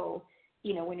 So,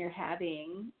 when you're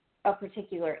having a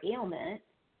particular ailment,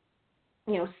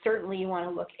 certainly you want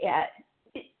to look at,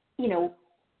 you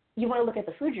want to look at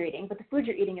the food you're eating, but the food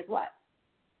you're eating is what?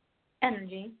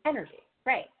 Energy,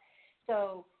 right.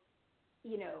 So,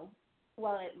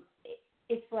 well,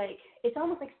 it's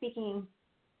almost like speaking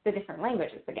the different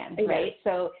languages again, right?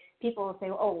 So people will say,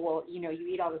 oh, well, you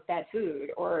eat all this bad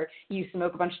food, or you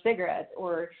smoke a bunch of cigarettes,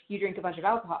 or you drink a bunch of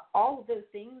alcohol. All of those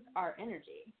things are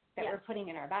energy that we're putting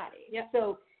in our body. Yep.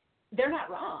 So they're not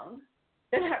wrong.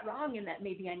 They're not wrong in that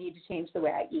maybe I need to change the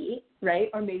way I eat, right?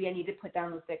 Or maybe I need to put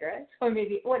down the cigarettes, or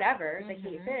maybe whatever the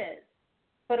case is.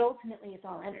 But ultimately, it's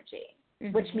all energy,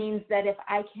 which means that if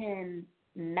I can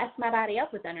mess my body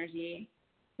up with energy,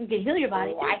 you can heal your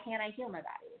body. Why can't I heal my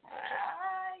body with energy?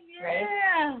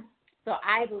 Yeah. Right? So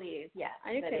I believe, yes,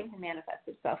 that it can manifest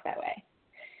itself that way.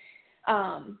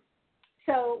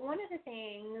 So one of the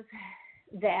things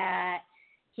that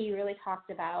he really talked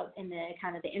about in the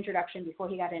kind of the introduction before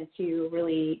he got into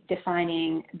really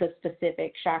defining the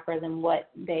specific chakras and what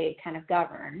they kind of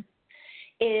govern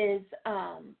is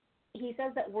he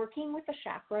says that working with the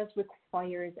chakras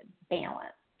requires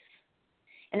balance.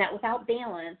 And that without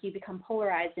balance, you become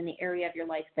polarized in the area of your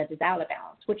life that is out of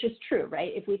balance, which is true,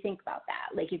 right? If we think about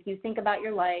that, like if you think about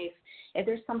your life, if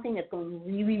there's something that's going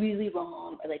really, really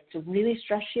wrong, or like to really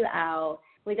stress you out,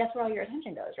 like that's where all your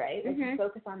attention goes, right? Like you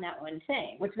focus on that one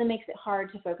thing, which then makes it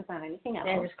hard to focus on anything else.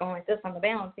 And just going like this on the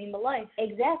balancing the life.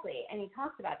 Exactly. And he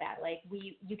talks about that. Like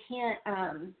you can't,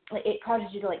 like it causes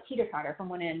you to like teeter-totter from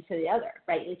one end to the other,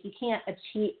 right? Like you can't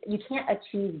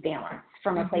achieve balance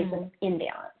from a place of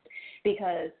imbalance,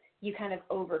 because you kind of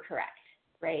overcorrect,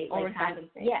 right?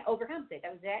 Overcompensate. Overcompensate.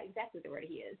 That was exactly the word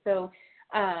he used. So,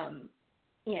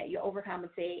 you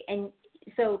overcompensate. And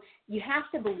so you have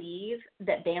to believe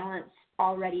that balance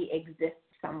already exists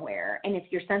somewhere. And if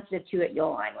you're sensitive to it,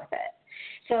 you'll align with it.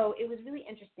 So it was really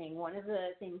interesting. One of the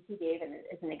things he gave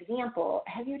as an example,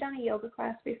 have you done a yoga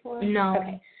class before? No.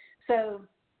 Okay. So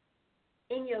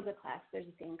in yoga class, there's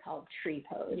a thing called tree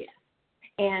pose. Yeah.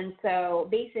 And so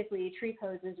basically tree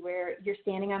pose is where you're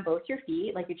standing on both your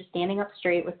feet, like you're just standing up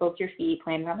straight with both your feet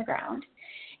planted on the ground.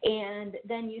 And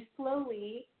then you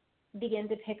slowly begin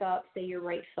to pick up, say, your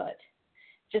right foot.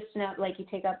 Just not like you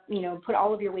take up, put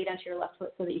all of your weight onto your left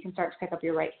foot so that you can start to pick up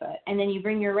your right foot. And then you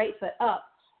bring your right foot up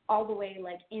all the way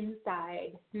like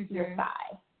inside your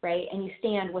thigh, right? And you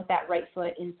stand with that right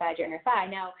foot inside your inner thigh.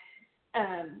 Now,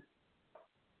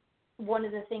 one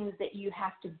of the things that you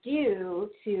have to do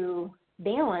to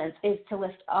balance is to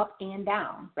lift up and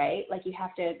down, right? Like you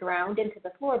have to ground into the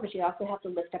floor, but you also have to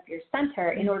lift up your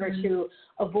center in order to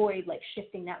avoid like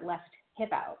shifting that left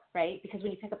hip out, right? Because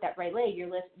when you pick up that right leg,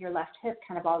 your left hip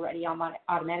kind of already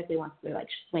automatically wants to like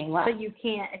swing left. But you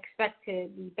can't expect to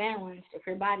be balanced if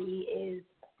your body is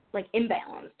like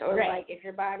imbalanced, or like if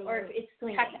your body or if it's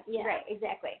swinging. Right,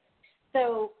 exactly.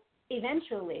 So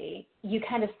eventually you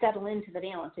kind of settle into the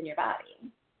balance in your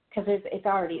body because it's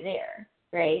already there.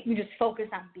 Right? You just focus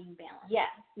on being balanced. Yes.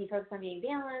 You focus on being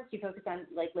balanced. You focus on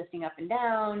like lifting up and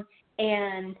down,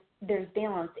 and there's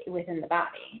balance within the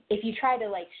body. If you try to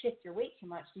like shift your weight too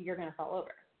much, you're going to fall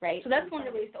over, right? So that's one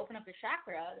of the ways to open up your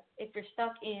chakras. If you're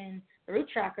stuck in the root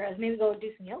chakras, maybe go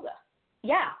do some yoga.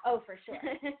 Yeah. Oh, for sure.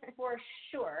 For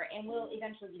sure. And we'll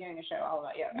eventually be doing a show all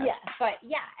about yoga. Yeah. But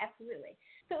yeah, absolutely.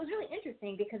 So it was really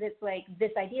interesting because it's like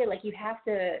this idea, like you have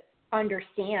to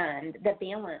understand that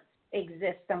balance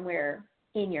exists somewhere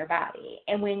in your body.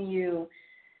 And when you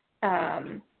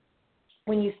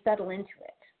settle into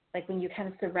it, like when you kind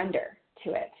of surrender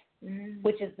to it,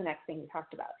 which is the next thing we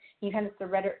talked about, you kind of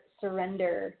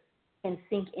surrender and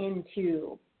sink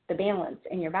into the balance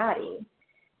in your body,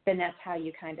 then that's how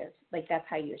you kind of like, that's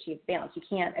how you achieve balance. You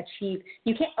can't achieve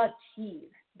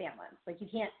balance. Like you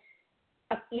can't,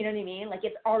 you know what I mean? Like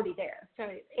it's already there. So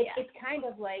it's kind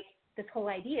of like this whole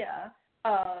idea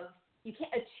of, you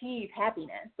can't achieve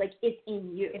happiness. Like it's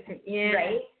in you,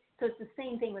 right? So it's the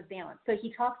same thing with balance. So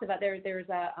he talks about there's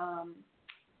a,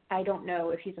 I don't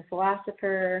know if he's a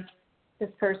philosopher,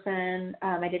 this person,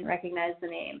 I didn't recognize the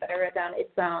name, but I wrote down, it's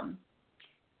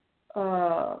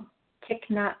Thich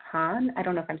Nhat Hanh. I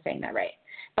don't know if I'm saying that right.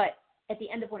 But at the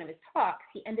end of one of his talks,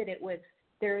 he ended it with,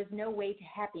 there is no way to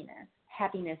happiness.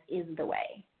 Happiness is the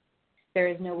way. There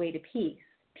is no way to peace.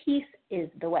 Peace is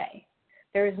the way.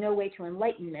 There is no way to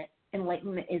enlightenment.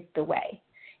 Enlightenment is the way.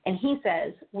 And he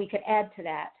says we could add to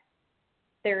that,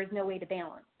 there is no way to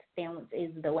balance. Balance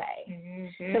is the way.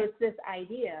 So it's this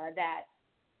idea that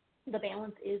the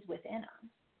balance is within us.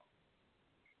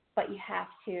 but you have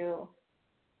to,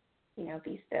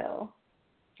 be still.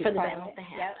 For the balance to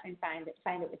happen. Yep, and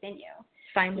find it within you.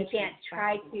 You can't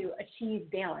try to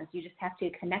achieve balance. You just have to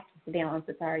connect with the balance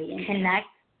that's already in you. Connect.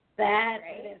 That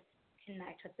right? it is.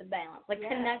 Connect with the balance.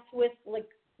 Connect with,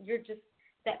 you're just,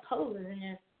 that pose and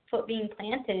your foot being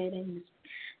planted and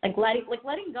letting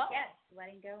go. Yes,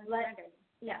 letting go and surrender.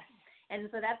 Yes. And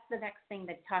so that's the next thing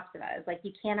that he talks about is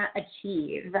you cannot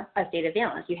achieve a state of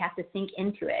balance. You have to sink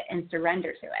into it and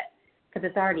surrender to it because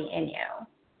it's already in you.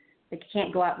 You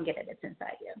can't go out and get it. It's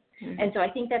inside you. Mm-hmm. And so I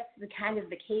think that's the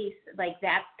case.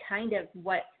 That's kind of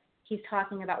what he's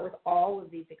talking about with all of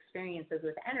these experiences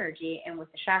with energy and with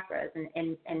the chakras and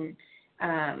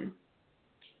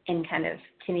kind of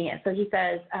to me. So he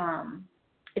says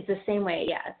it's the same way.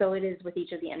 Yeah. So it is with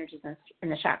each of the energies in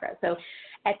the chakras. So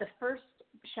at the first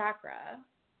chakra,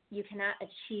 you cannot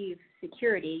achieve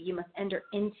security. You must enter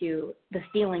into the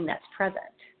feeling that's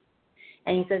present.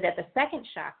 And he says at the second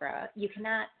chakra, you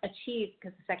cannot achieve,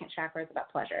 because the second chakra is about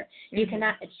pleasure, you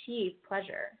cannot achieve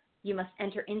pleasure. You must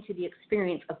enter into the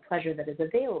experience of pleasure that is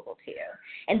available to you.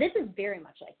 And this is very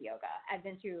much like yoga. I've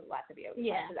been through lots of yoga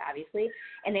classes, obviously,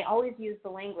 and they always use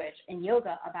the language in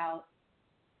yoga about,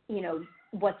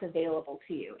 what's available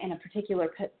to you in a particular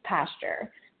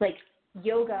posture.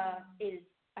 Yoga is,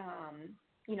 a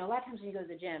lot of times when you go to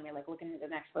the gym, you're looking at the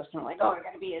next person, I got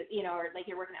to be, or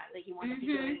you're working out, you want to be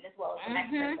doing it as well as the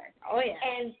next person. Oh yeah.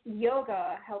 And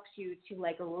yoga helps you to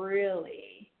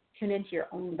really tune into your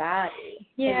own body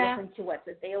and listen to what's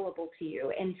available to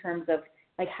you in terms of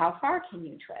how far can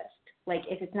you twist.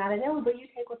 If it's not available, you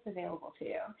take what's available to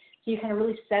you. So you kind of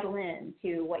really settle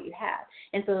into what you have.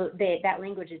 And so that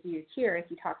language is used here if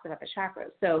he talks about the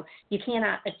chakras. So you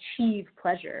cannot achieve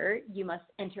pleasure. You must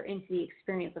enter into the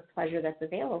experience of pleasure that's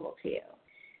available to you.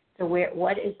 So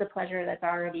what is the pleasure that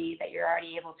you're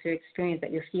already able to experience,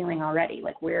 that you're feeling already?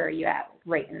 Where are you at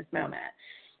right in this moment?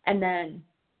 And then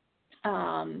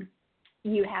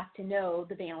you have to know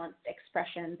the balanced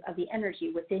expressions of the energy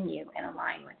within you and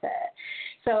align with it.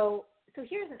 So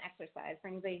here's an exercise for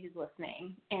anybody who's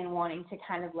listening and wanting to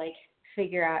kind of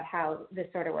figure out how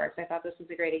this sort of works. I thought this was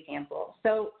a great example.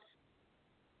 So,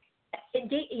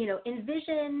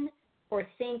 envision or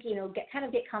think,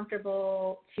 get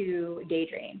comfortable to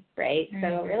daydream, right? Mm-hmm.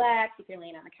 So relax if you're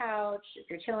laying on the couch, if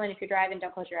you're chilling, if you're driving,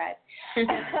 don't close your eyes.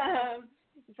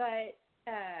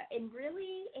 And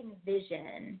really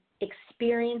envision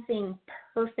experiencing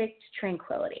perfect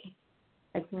tranquility,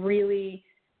 really,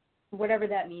 whatever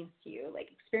that means to you,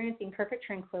 experiencing perfect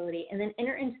tranquility, and then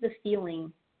enter into the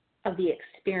feeling of the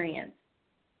experience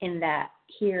in that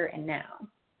here and now.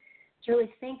 So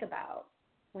really think about,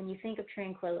 when you think of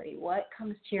tranquility, what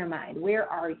comes to your mind? Where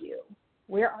are you?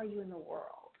 Where are you in the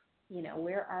world?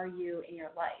 Where are you in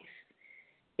your life?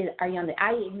 Are you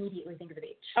I immediately think of the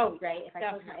beach. Oh, right. If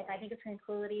I think of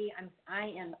tranquility,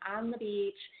 I am on the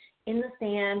beach, in the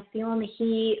sand, feeling the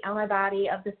heat on my body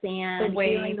of the sand,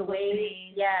 feeling the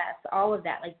waves. Yes, all of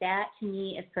that. That to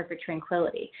me is perfect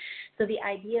tranquility. So the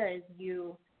idea is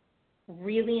you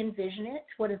really envision it.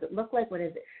 What does it look like? What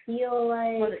does it feel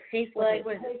like? What does it taste like?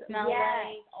 What does it smell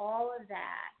like? All of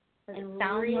that. And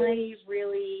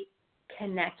really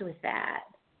connect with that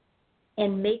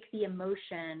and make the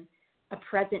emotion a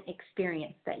present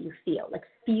experience that you feel.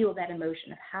 Feel that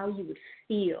emotion of how you would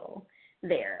feel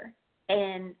there.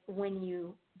 And when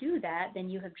you do that, then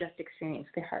you have just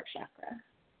experienced the heart chakra.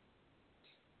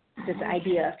 This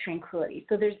idea of tranquility.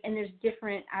 So there's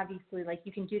different, obviously,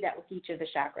 you can do that with each of the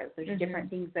chakras. There's different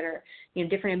things that are,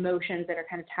 different emotions that are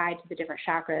kind of tied to the different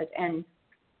chakras. And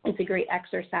it's a great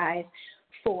exercise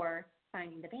for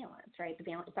finding the balance, right? The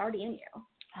balance is already in you.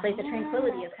 The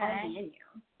tranquility is already in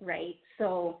you, right?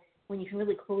 So when you can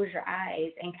really close your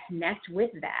eyes and connect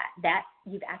with that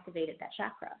you've activated that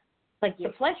chakra. The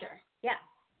pleasure. Yeah,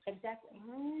 exactly.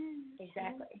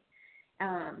 Exactly.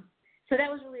 So that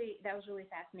was really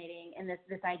fascinating, and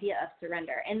this idea of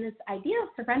surrender. And this idea of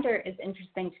surrender is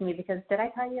interesting to me because did I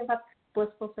tell you about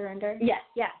blissful surrender? Yes.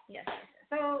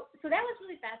 So that was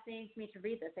really fascinating to me to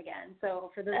read this again.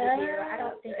 So for those of you, I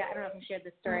don't know if I shared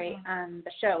this story on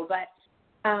the show, but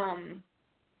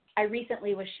I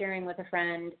recently was sharing with a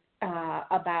friend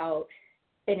about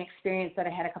an experience that I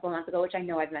had a couple of months ago, which I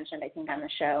know I've mentioned, I think, on the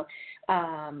show,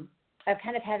 of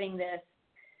kind of having this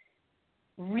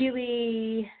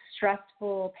really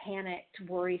stressful, panicked,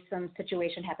 worrisome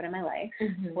situation happen in my life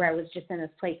where I was just in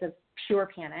this place of pure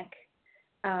panic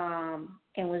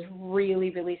and was really,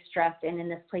 really stressed and in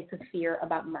this place of fear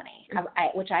about money,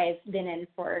 which I have been in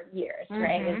for years,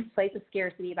 right? This place of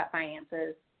scarcity about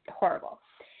finances, horrible.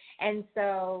 And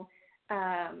so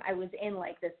I was in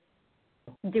this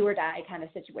do or die kind of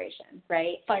situation,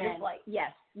 right? Fight or flight.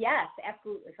 Yes,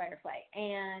 absolutely, fight or flight.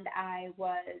 And I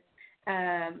was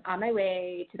on my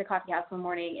way to the coffee house one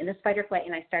morning in this fight or flight,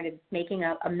 and I started making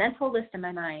up a mental list in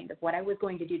my mind of what I was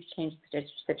going to do to change the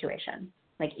situation,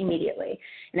 like immediately.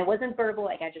 And it wasn't verbal,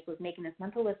 like I just was making this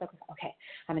mental list of, okay,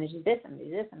 I'm going to do this, I'm going to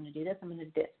do this, I'm going to do this, I'm going to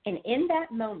do this. And in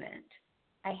that moment,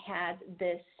 I had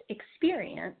this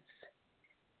experience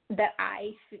that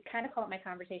I kind of call it my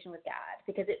conversation with God,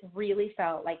 because it really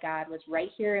felt like God was right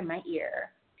here in my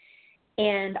ear.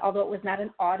 And although it was not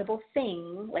an audible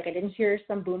thing, like I didn't hear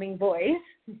some booming voice,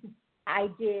 I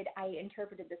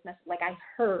interpreted this message, like I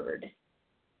heard,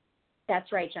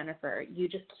 that's right, Jennifer, you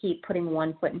just keep putting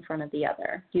one foot in front of the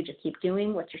other. You just keep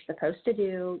doing what you're supposed to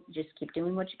do. You just keep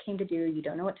doing what you came to do. You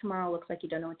don't know what tomorrow looks like. You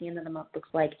don't know what the end of the month looks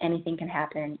like. Anything can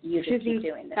happen. You just keep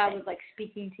doing this. God was like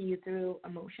speaking to you through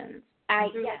emotions.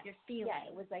 Through your feelings.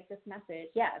 Yeah, it was like this message.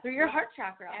 Yeah, through your heart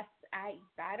chakra.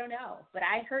 I don't know, but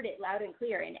I heard it loud and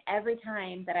clear. And every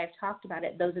time that I've talked about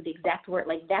it, those are the exact words.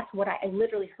 Like that's what I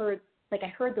literally heard. Like I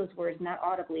heard those words, not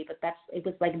audibly, but it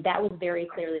was like that was very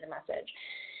clearly the message.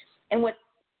 And what's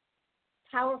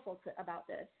powerful about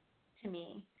this to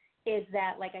me is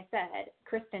that, like I said,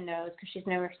 Cristin knows, because she's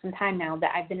known for some time now,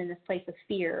 that I've been in this place of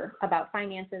fear about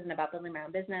finances and about building my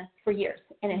own business for years,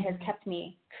 and it has kept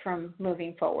me from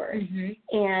moving forward.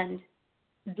 And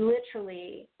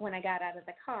literally, when I got out of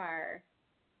the car,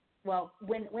 well,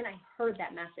 when I heard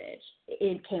that message,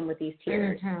 it came with these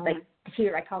tears, like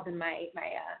I called them my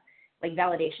like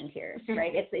validation tears,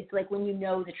 right? It's like when you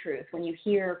know the truth, when you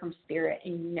hear from spirit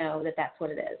and you know that that's what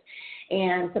it is.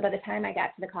 And so by the time I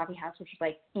got to the coffee house, which was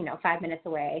like, 5 minutes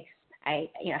away, I,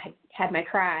 had my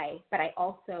cry, but I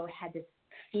also had this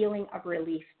feeling of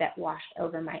relief that washed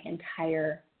over my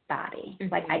entire body.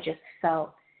 Like I just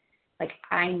felt like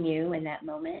I knew in that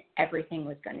moment everything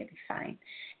was going to be fine.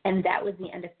 And that was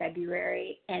the end of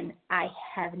February, and I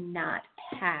have not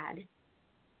had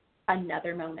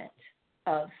another moment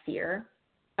of fear,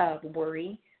 of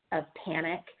worry, of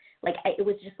panic. Like it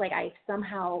was just like I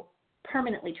somehow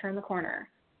permanently turned the corner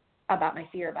about my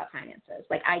fear about finances.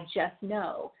 Like I just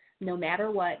know no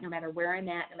matter what, no matter where I'm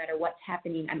at, no matter what's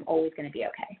happening, I'm always going to be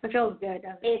okay. It feels good,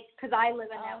 doesn't it? Because I live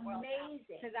in that world.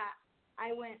 Amazing. Because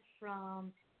I went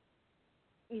from,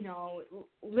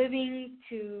 living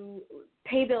to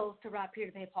pay bills to rob Peter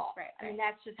to pay Paul. Right. I mean,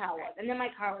 that's just how it was. And then my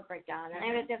car would break down, and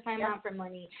I would ask my mom for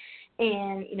money.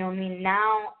 And,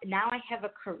 now I have a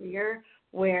career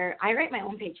where I write my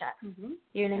own paycheck.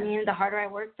 You know what I mean? The harder I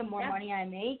work, the more money I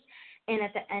make. And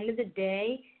at the end of the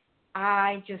day,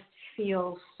 I just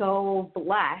feel so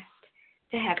blessed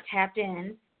to have tapped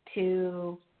in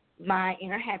to my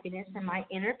inner happiness and my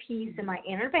inner peace and my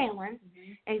inner balance,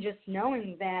 and just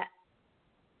knowing that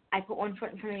I put one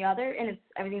foot in front of the other, and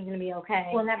everything's going to be okay.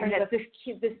 Well, never. And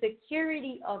the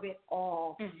security of it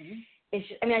all is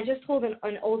just, I just told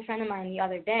an old friend of mine the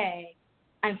other day,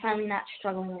 I'm finally not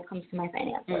struggling when it comes to my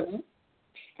finances.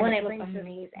 Well, it brings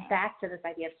us back to this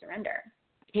idea of surrender.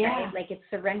 Yeah. Right? Like it's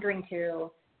surrendering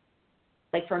to,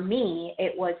 like for me,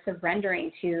 it was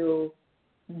surrendering to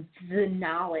the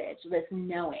knowledge, this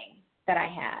knowing that I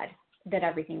had that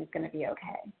everything is going to be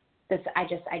okay. I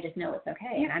just know it's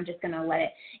okay, and I'm just going to let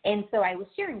it. And so I was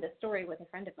sharing this story with a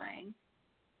friend of mine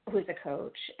who's a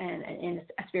coach and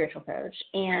a spiritual coach.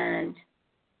 And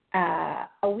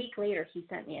a week later, he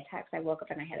sent me a text. I woke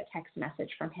up and I had a text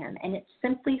message from him, and it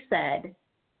simply said,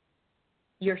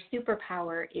 your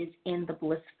superpower is in the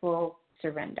blissful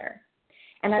surrender.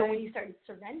 And so when you started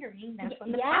surrendering, that's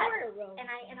when the power arose.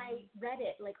 And I read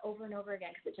it like over and over again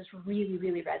because it just really,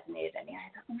 really resonated in me. I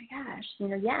thought, oh my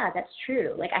gosh, that's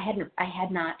true. Like I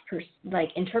had not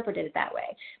interpreted it that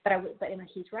way. But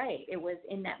he's right. It was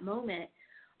in that moment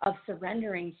of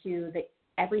surrendering to that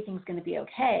everything's going to be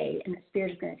okay and the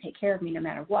spirit is going to take care of me no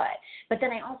matter what. But then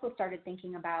I also started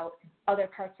thinking about other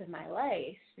parts of my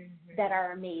life that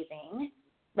are amazing,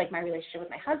 like my relationship with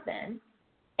my husband.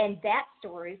 And that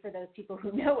story, for those people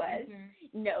who know us,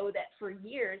 know that for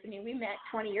years, we met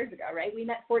 20 years ago, right? We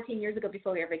met 14 years ago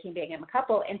before we ever became a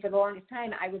couple. And for the longest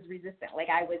time, I was resistant. Like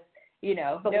I was,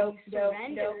 no.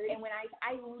 And when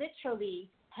I literally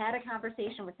had a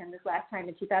conversation with him this last time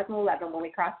in 2011 when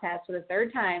we crossed paths for the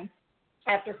third time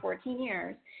after 14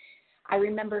 years, I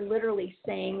remember literally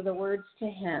saying the words to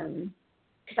him,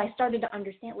 because I started to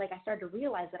understand, I started to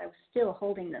realize that I was still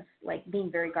holding this, being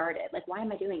very guarded. Why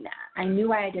am I doing that? I knew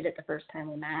why I did it the first time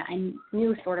we met. I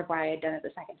knew sort of why I had done it the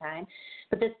second time.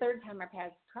 But this third time our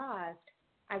paths crossed,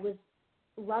 I was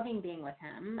loving being with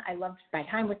him. I loved my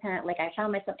time with him. I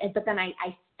found myself, but then I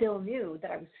still knew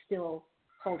that I was still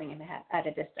holding him at a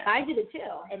distance. I did it too.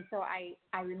 And so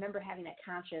I remember having that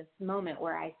conscious moment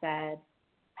where I said,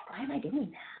 why am I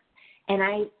doing that? And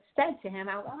I said to him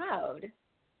out loud,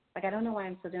 like, I don't know why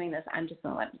I'm still doing this. I'm just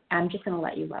gonna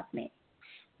let you love me.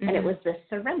 Mm-hmm. And it was this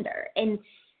surrender. And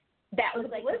that was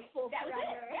like blissful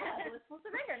surrender. Yeah, blissful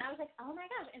surrender. And I was like, oh my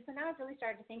gosh. And so now I've really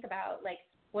started to think about, like,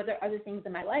 what are other things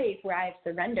in my life where I've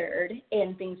surrendered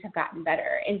and things have gotten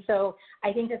better. And so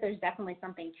I think that there's definitely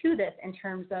something to this in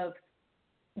terms of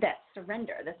that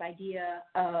surrender, this idea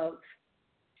of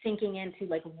sinking into,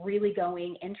 like, really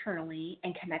going internally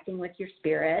and connecting with your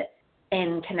spirit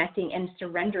and connecting and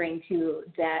surrendering to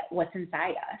that, what's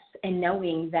inside us, and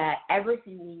knowing that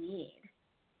everything we need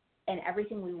and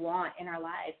everything we want in our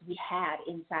lives we had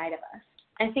inside of us.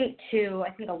 I think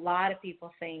a lot of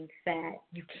people think that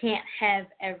you can't have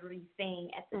everything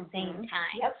at the same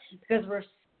time. Yep. Because we're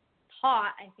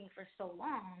taught, I think, for so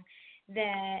long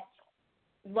that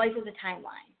life is a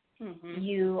timeline. Mm-hmm.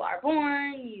 You are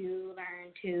born, you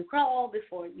learn to crawl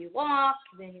before you walk,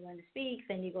 then you learn to speak,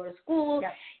 then you go to school,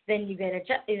 yep. Then you get a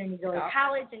job, then you go to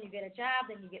college, then you get a job,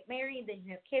 then you get married, then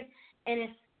you have kids, and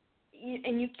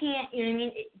you can't, you know what I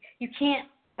mean? You can't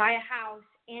buy a house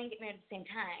and get married at the same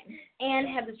time, and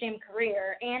have the same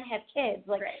career, and have kids.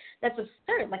 Like, that's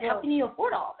absurd. Like, how can you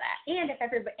afford all of that?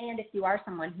 And if you are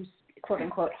someone who, quote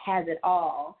unquote, has it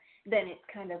all, then it's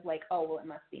kind of like, oh, well, it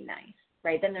must be nice,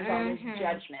 right? Then there's all this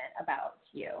judgment about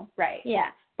you, right?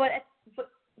 Yeah, but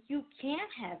you can't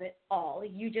have it all.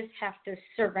 You just have to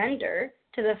surrender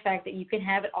to the fact that you can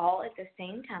have it all at the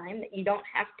same time, that you don't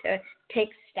have to take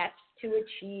steps to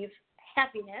achieve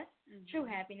happiness, true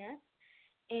happiness.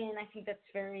 And I think that's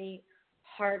very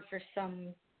hard for some.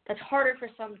 That's harder for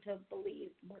some to believe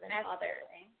more than others.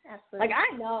 Absolutely. Like,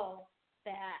 I know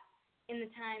that in the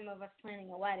time of us planning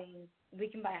a wedding, we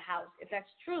can buy a house if that's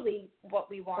truly what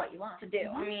we want to do.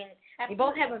 Mm-hmm. I mean, we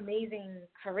both have amazing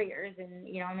careers, and,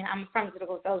 you know, I mean, I'm a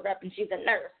pharmaceutical sales rep, and she's a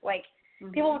nurse. Like,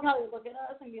 people will probably look at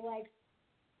us and be like,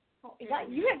 oh, you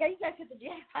guys hit the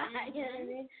jackpot, you know what I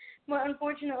mean? But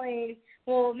unfortunately,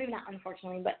 well, maybe not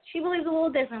unfortunately, but she believes a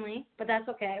little differently, but that's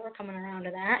okay. We're coming around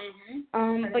to that.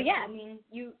 Mm-hmm. But yeah, I mean,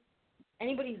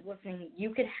 anybody who's listening,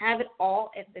 you could have it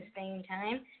all at the same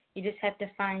time. You just have to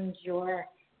find your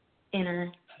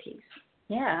inner peace.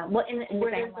 Yeah. Well, and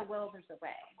where there's a will, there's a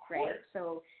way, right?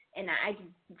 So, and I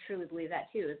truly believe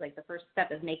that too. Is like the first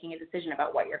step is making a decision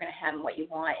about what you're going to have and what you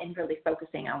want, and really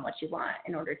focusing on what you want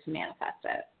in order to manifest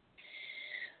it.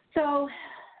 So,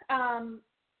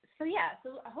 so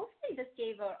hopefully this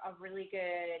gave a really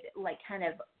good, like, kind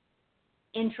of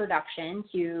introduction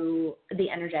to the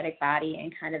energetic body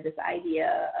and kind of this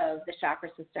idea of the chakra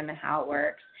system and how it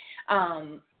works.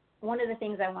 One of the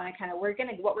things I want to kind of,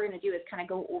 what we're going to do is kind of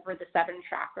go over the 7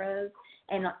 chakras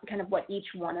and kind of what each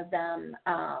one of them,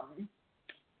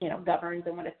 governs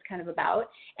and what it's kind of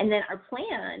about. And then our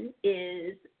plan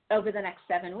is over the next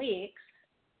 7 weeks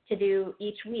to do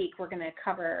each week, we're going to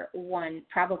cover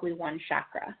probably one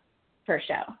chakra per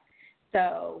show.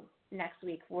 So next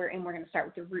week we're going to start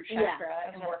with the root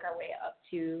chakra and work our way up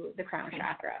to the crown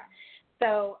chakra.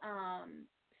 So,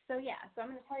 So I'm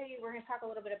going to tell you, we're going to talk a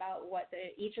little bit about what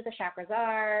each of the chakras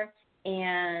are,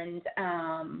 and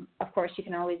of course you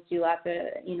can always do lots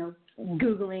of,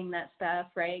 Googling that stuff,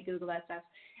 right? Google that stuff.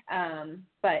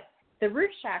 But the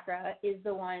root chakra is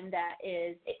the one that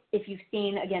is, if you've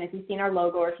seen our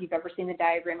logo, or if you've ever seen the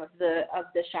diagram of the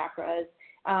chakras,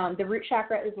 the root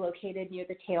chakra is located near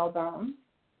the tailbone,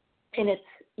 and it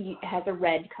has a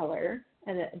red color.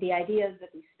 And the idea is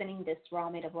that these spinning discs are all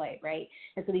made of light, right?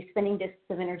 And so these spinning discs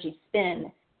of energy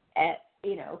spin at,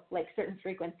 like certain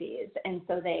frequencies, and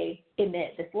so they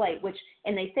emit this light,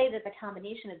 and they say that the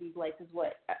combination of these lights is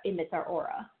what emits our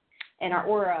aura. And our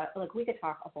aura, like, we could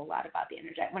talk a whole lot about the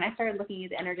energetic. When I started looking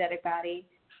at the energetic body,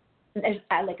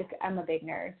 I'm a big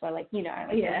nerd, so I like to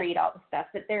read all the stuff.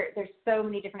 But there's so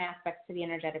many different aspects to the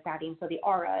energetic body, and so the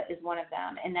aura is one of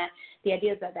them. And that the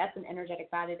idea is that that's an energetic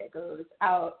body that goes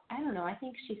out. I don't know. I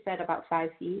think she said about 5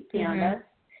 feet beyond us.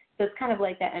 So it's kind of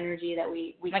like that energy that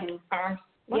we like can. Arms.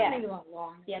 Maybe a little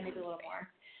long. Yeah, maybe a little more.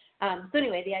 So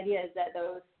anyway, the idea is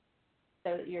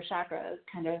that your chakras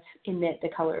kind of emit the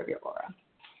color of your aura.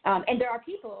 And there are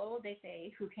people, they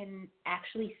say, who can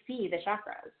actually see the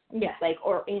chakras. Yeah.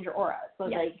 And your aura. So,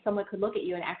 like, someone could look at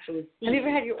you and actually see. Have you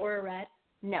ever had your aura read?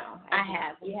 No. I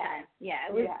have. Yeah.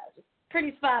 It was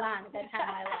pretty spot on at that time in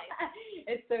my life.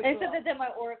 It's so cool. They said that my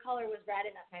aura color was red,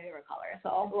 and that's my favorite color.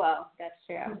 So, well, that's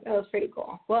true. It was pretty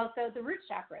cool. Well, so the root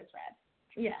chakra is red.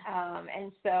 Yeah.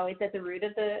 And so it's at the root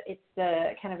of it's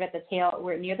the kind of at the tail,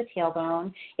 we're near the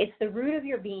tailbone. It's the root of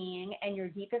your being and your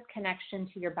deepest connection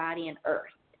to your body and earth.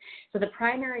 So the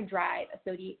primary drive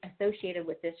associated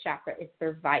with this chakra is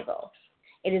survival.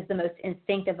 It is the most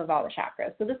instinctive of all the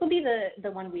chakras. So this will be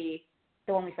the one we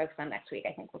focus on next week.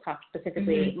 I think we'll talk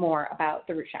specifically more about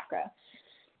the root chakra.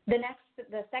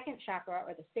 The second chakra,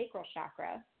 or the sacral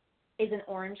chakra, is an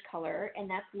orange color, and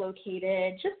that's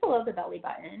located just below the belly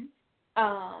button.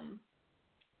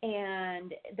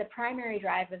 And the primary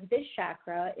drive of this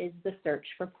chakra is the search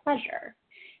for pleasure.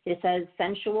 It says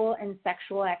sensual and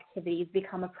sexual activities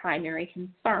become a primary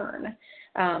concern.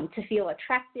 To feel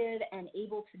attracted and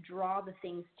able to draw the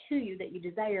things to you that you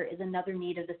desire is another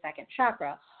need of the second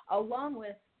chakra, along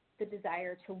with the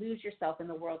desire to lose yourself in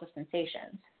the world of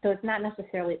sensations. So it's not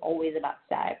necessarily always about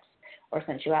sex or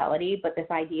sensuality, but this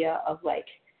idea of like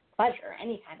pleasure,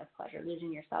 any kind of pleasure,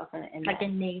 losing yourself in like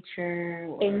in nature.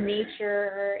 In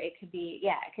nature, it could be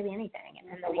anything.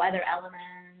 And the weather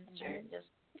elements, or just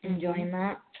enjoying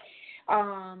that.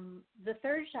 The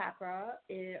third chakra,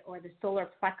 or the solar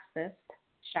plexus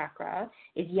chakra,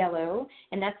 is yellow,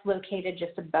 and that's located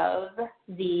just above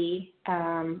the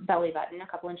belly button, a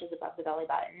couple inches above the belly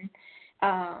button.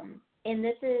 And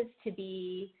this is to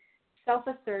be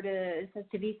self-assertive. It says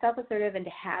to be self-assertive and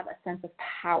to have a sense of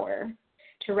power,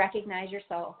 to recognize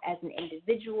yourself as an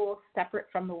individual separate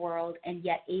from the world and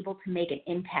yet able to make an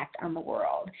impact on the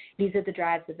world. These are the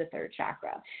drives of the third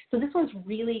chakra. So this one's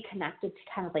really connected to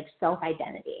kind of like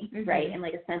self-identity, right? And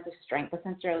like a sense of strength, a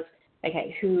sense of,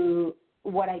 okay,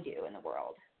 what I do in the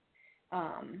world.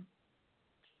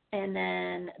 And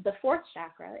then the fourth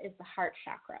chakra is the heart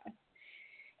chakra.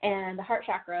 And the heart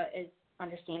chakra is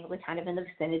understandably kind of in the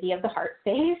vicinity of the heart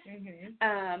space.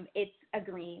 It's a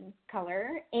green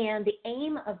color, and the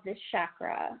aim of this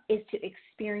chakra is to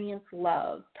experience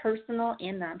love, personal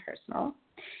and non-personal,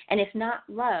 and if not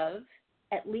love,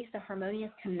 at least a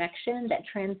harmonious connection that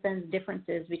transcends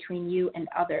differences between you and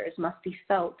others must be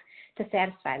felt to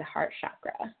satisfy the heart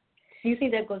chakra. Do you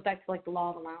think that goes back to like the law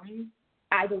of allowing?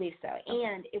 I believe so. Okay.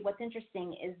 And what's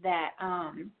interesting is that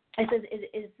it says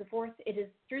it is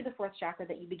through the fourth chakra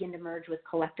that you begin to merge with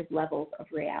collective levels of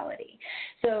reality.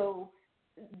 So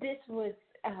this was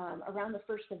around the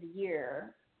first of the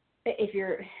year. If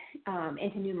you're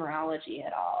into numerology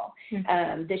at all,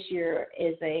 this year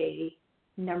is a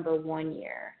number 1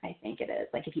 year, I think it is.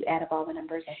 Like if you add up all the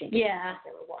numbers, I think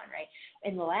there were one, right?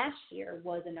 And the last year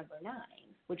was a number 9,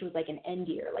 which was like an end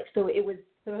year. Like, so it was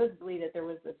supposedly that there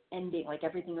was this ending, like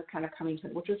everything was kind of coming to,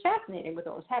 which was fascinating with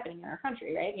what was happening in our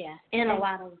country, right? Yeah. And a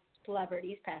lot of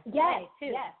celebrities passed away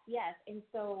too. Yes. And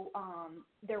so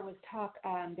there was talk,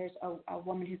 there's a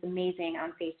woman who's amazing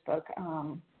on Facebook,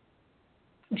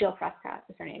 Jill Prescott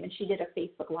is her name, and she did a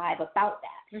Facebook Live about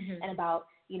that and about,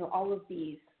 all of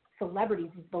these celebrities,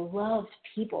 these beloved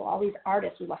people, all these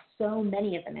artists. We lost so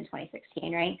many of them in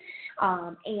 2016, right?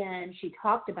 And she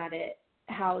talked about it,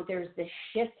 how there's this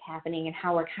shift happening and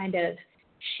how we're kind of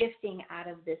shifting out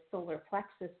of this solar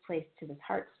plexus place to this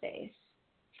heart space.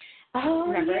 Oh,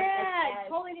 remember? I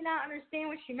totally did not understand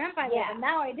what she meant by that, but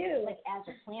now I do. Like as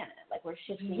a planet, like we're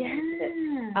shifting into this.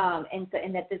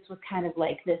 And that this was kind of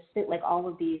like this, like all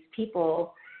of these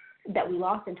people that we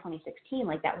lost in 2016,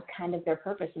 like that was kind of their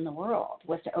purpose in the world,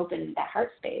 was to open that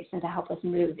heart space and to help us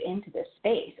move into this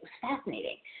space. It was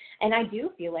fascinating. And I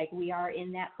do feel like we are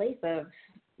in that place of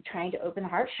trying to open the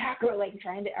heart chakra, like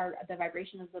trying to, the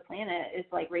vibration of the planet is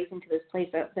like raising to this place,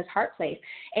 of this heart place.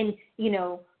 And,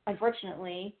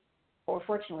 unfortunately, or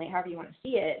fortunately, however you want to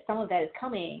see it, some of that is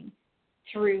coming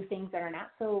through things that are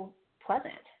not so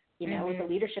pleasant, with the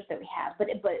leadership that we have. But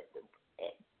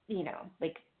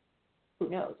like, who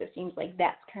knows? It seems like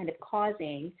that's kind of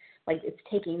causing, like it's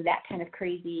taking that kind of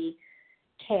crazy,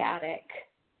 chaotic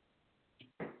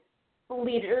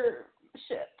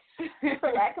leadership,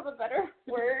 for lack of a better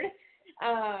word,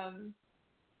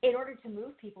 in order to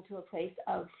move people to a place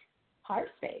of heart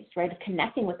space, right? Of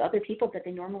connecting with other people that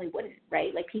they normally wouldn't,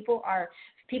 right? Like people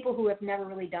who have never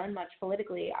really done much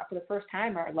politically for the first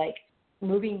time are like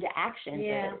moving to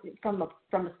action from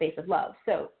a space of love.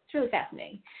 So it's really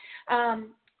fascinating.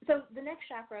 So the next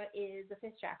chakra is the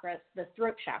fifth chakra, it's the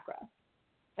throat chakra.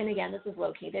 And again, this is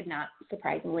located, not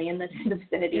surprisingly, in the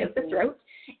vicinity of the throat.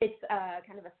 It's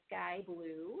kind of a sky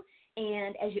blue.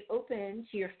 And as you open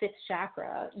to your fifth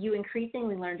chakra, you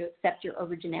increasingly learn to accept your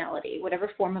originality, whatever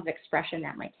form of expression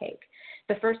that might take.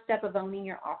 The first step of owning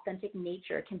your authentic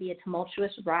nature can be a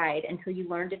tumultuous ride until you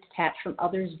learn to detach from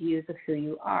others' views of who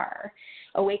you are.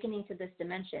 Awakening to this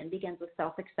dimension begins with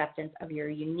self-acceptance of your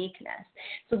uniqueness.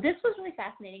 So this was really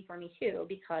fascinating for me, too,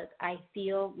 because I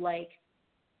feel like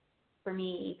for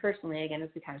me personally, again, as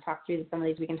we kind of talk through some of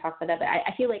these, we can talk about that, but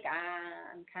I feel like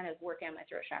I'm kind of working on my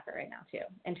throat chakra right now too,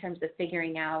 in terms of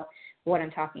figuring out what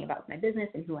I'm talking about with my business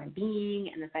and who I'm being,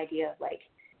 and this idea of like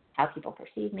how people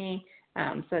perceive me.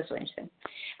 So that's really interesting.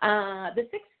 The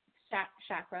sixth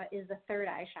chakra is the third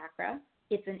eye chakra.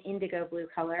 It's an indigo blue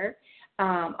color,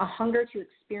 a hunger to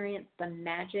experience the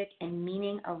magic and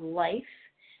meaning of life,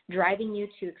 driving you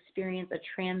to experience a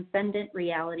transcendent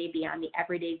reality beyond the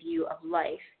everyday view of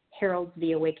life, heralds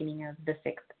the awakening of the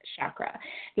sixth chakra.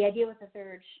 The idea with the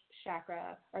third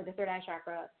chakra, or the third eye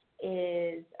chakra,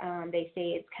 is they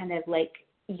say it's kind of like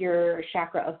your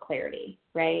chakra of clarity,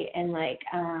 right? And like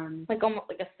almost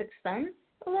like a sixth sense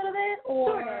a little bit,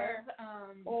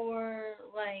 or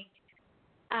like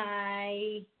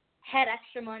I had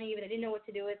extra money but I didn't know what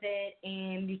to do with it,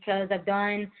 and because I've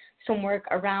done some work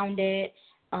around it,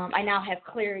 I now have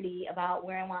clarity about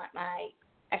where I want my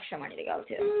extra money to go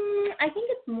to. I think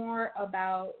it's more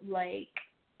about like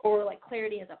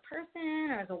clarity as a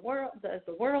person or as a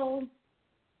world.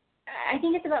 I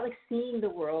think it's about like seeing the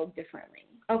world differently.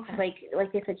 Okay.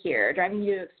 Like they said here, driving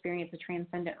you to experience a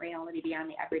transcendent reality beyond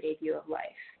the everyday view of life.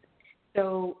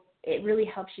 So it really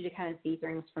helps you to kind of see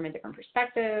things from a different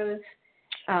perspective.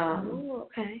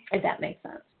 Okay. If that makes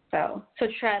sense. So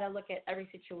try to look at every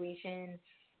situation.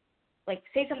 Like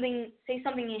say something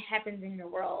happens in your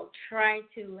world. Try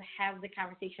to have the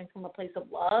conversation from a place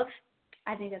of love.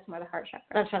 I think that's more the heart chakra.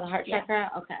 That's more the heart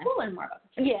chakra? Okay. We'll learn more about the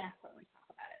chakra. Yeah. When we talk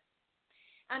about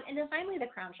it. And then finally the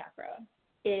crown chakra,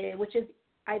 which is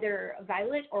either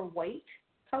violet or white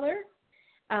color.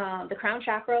 The crown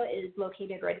chakra is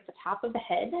located right at the top of the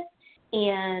head,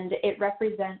 and it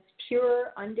represents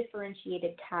pure,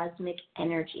 undifferentiated cosmic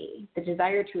energy. The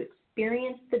desire to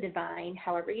experience the divine,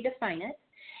 however you define it,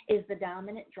 is the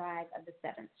dominant drive of the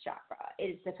seventh chakra. It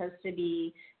is supposed to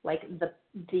be like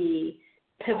the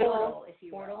pivotal, if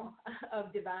you will,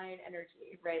 of divine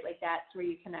energy, right? Like that's where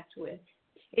you connect with.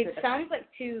 It sounds like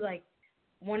too, like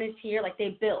one is here, like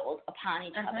they build upon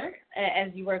each other as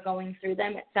you are going through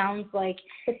them. It sounds like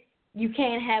you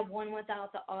can't have one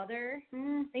without the other. You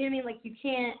know what I mean? Like you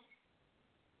can't.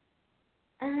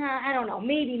 I don't know.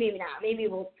 Maybe not. Maybe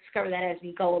we'll discover that as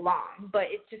we go along. But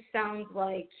it just sounds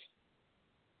like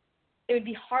it would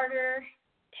be harder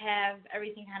to have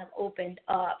everything kind of opened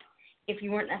up if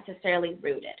you weren't necessarily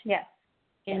rooted. Yeah.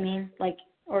 You know what I mean? Like,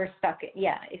 or stuck.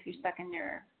 If you're stuck in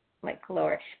your like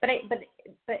lower. But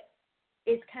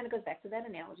it kind of goes back to that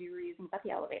analogy we were using about the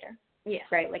elevator. Yeah.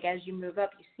 Right. Like as you move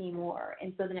up, you see more,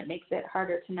 and so then it makes it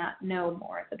harder to not know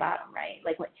more at the bottom. Right.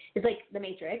 Like it's like the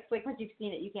Matrix. Like once you've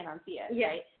seen it, you can't unsee it. Yeah.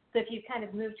 Right. So if you kind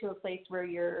of move to a place where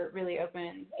you're really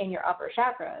open in your upper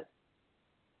chakras,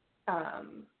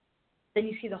 then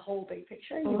you see the whole big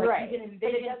picture. Right. But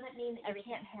it doesn't mean that you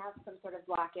can't have some sort of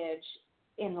blockage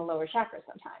in the lower chakras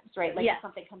sometimes, right? Like if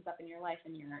something comes up in your life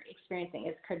and you're experiencing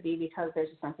it, could be because there's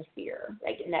a sense of fear,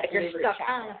 like in that you're stuck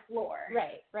on the floor.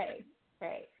 Right.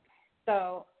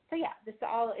 So yeah, it's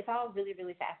all really,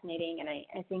 really fascinating, and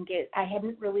I think I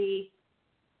hadn't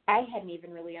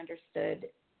even really understood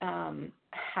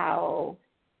how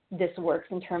this works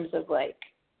in terms of like,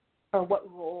 or what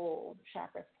role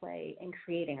chakras play in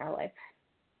creating our life.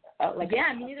 Me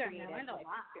neither. I learned a lot.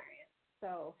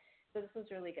 So this was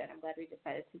really good. I'm glad we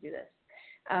decided to do this.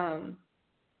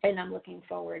 And I'm looking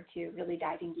forward to really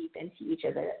diving deep into each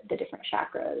of the different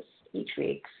chakras each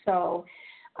week. So,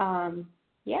 so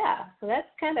that's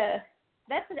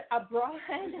a broad,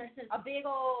 a big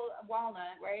old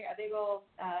walnut, right? A big old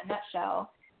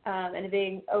nutshell, and a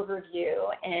big overview.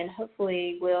 And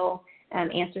hopefully we'll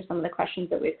answer some of the questions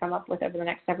that we've come up with over the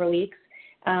next several weeks.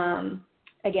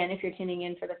 Again, if you're tuning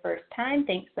in for the first time,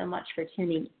 thanks so much for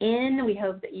tuning in. We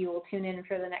hope that you will tune in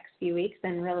for the next few weeks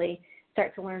and really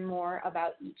start to learn more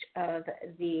about each of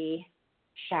the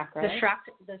chakras.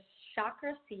 The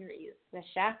chakra series. The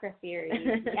chakra series.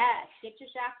 Yes, get your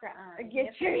chakra on.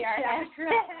 Get your chakra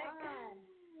on.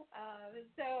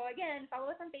 So again, follow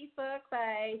us on Facebook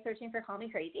by searching for Call Me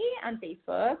Crazy on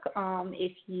Facebook.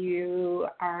 If you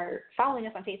are following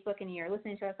us on Facebook and you're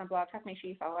listening to us on Blog Talk, make sure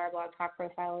you follow our Blog Talk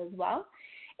profile as well.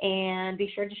 And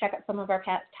be sure to check out some of our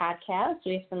past podcasts.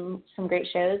 We have some great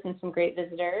shows and some great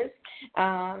visitors.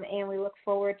 And we look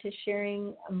forward to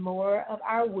sharing more of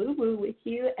our woo-woo with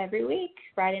you every week,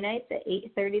 Friday nights at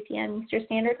 8:30 p.m. Eastern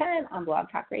Standard Time on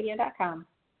blogtalkradio.com.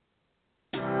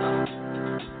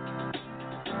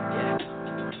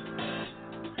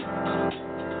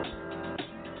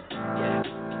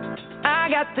 I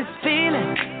got this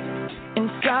feeling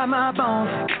inside my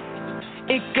bones.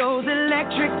 It goes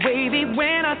electric wavy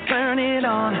when I turn it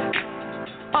on.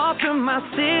 Off from my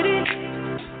city,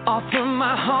 off from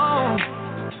my home.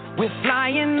 We're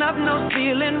flying up, no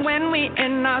ceiling when we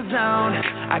in our zone.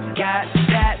 I got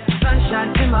that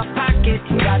sunshine in my pocket,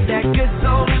 got that good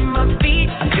soul in my feet.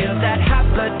 I feel that hot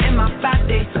blood in my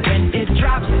body when it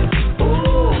drops.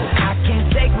 Ooh, I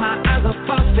can't take my eyes off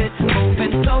it,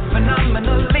 moving so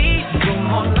phenomenally. You're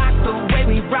more like the way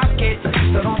we rock it,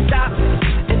 so don't stop.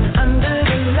 And under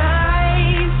the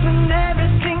lights when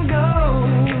everything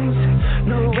goes,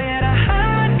 nowhere to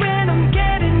hide when I'm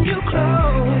getting you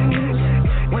close.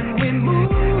 When we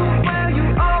move, well,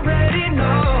 you already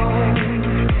know.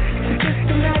 So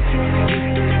just imagine.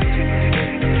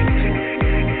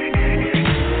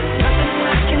 Nothing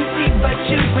I can see but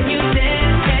you when you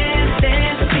dance, dance,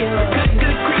 dance. Feel good,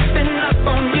 good creeping up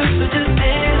on you. So just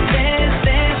dance, dance,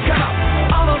 dance. Come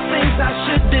on. All those things I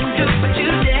shouldn't do, but you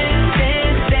dance,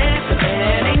 dance, dance.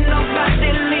 And ain't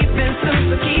nobody leaving soon,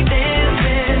 so keep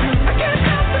dancing. I can't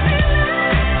stop the feeling.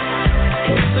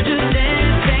 So just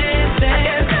dance, dance,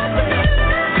 dance.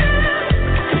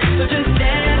 So just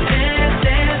dance, dance,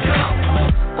 dance, come on.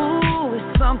 Ooh,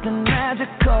 it's something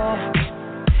magical.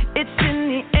 It's in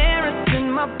the air, it's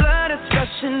in my blood, it's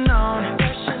rushing on.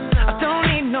 I don't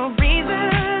need no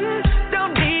reason,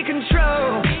 don't need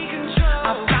control.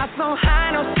 I fly so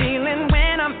high, no ceiling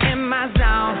when I'm in my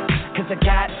zone. 'Cause I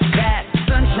got that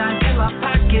sunshine in my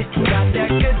pocket, got that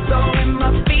good soul in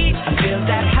my feet. I feel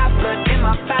that hot blood in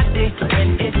my body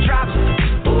when it drops.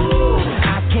 Ooh,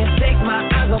 I can't take my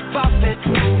eyes off it,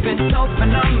 moving so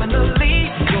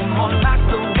phenomenally. You're more like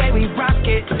the way we rock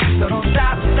it, so don't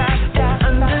stop, stop, stop.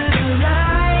 Under the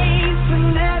lights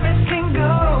when everything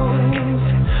goes,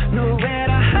 nowhere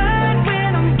to hide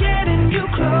when I'm getting you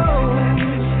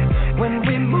close. When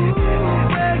we move,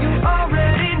 well, you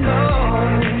already know.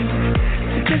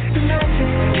 So just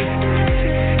imagine.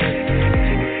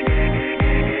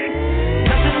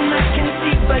 Nothing I can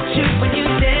see but you when you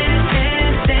dance,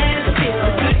 dance, dance. Feel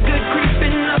good, good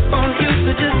creeping up on you.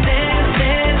 So just dance,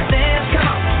 dance, dance. Come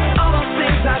on. All those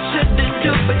things I shouldn't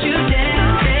do, but you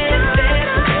dance, dance,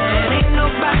 dance. And ain't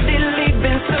nobody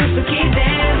leaving soon, so keep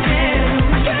dancing.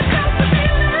 I can't stop the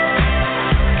feeling.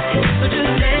 So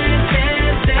just dance,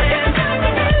 dance, dance.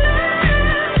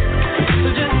 So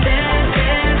just dance,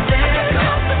 dance, dance. Come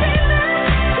on.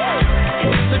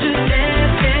 So just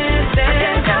dance, dance, dance. I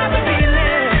can't stop the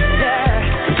feeling. Yeah.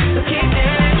 So keep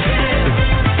dancing.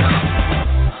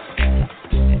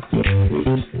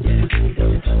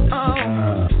 Oh.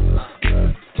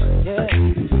 Yeah.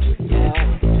 Yeah.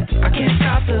 I can't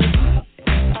stop the.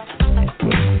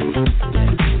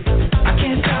 I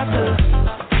can't stop the.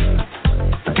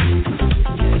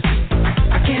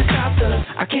 I can't stop the.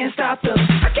 I can't stop the.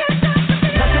 I can't stop the.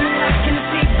 Nothing I can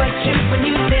see but you when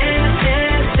you dance.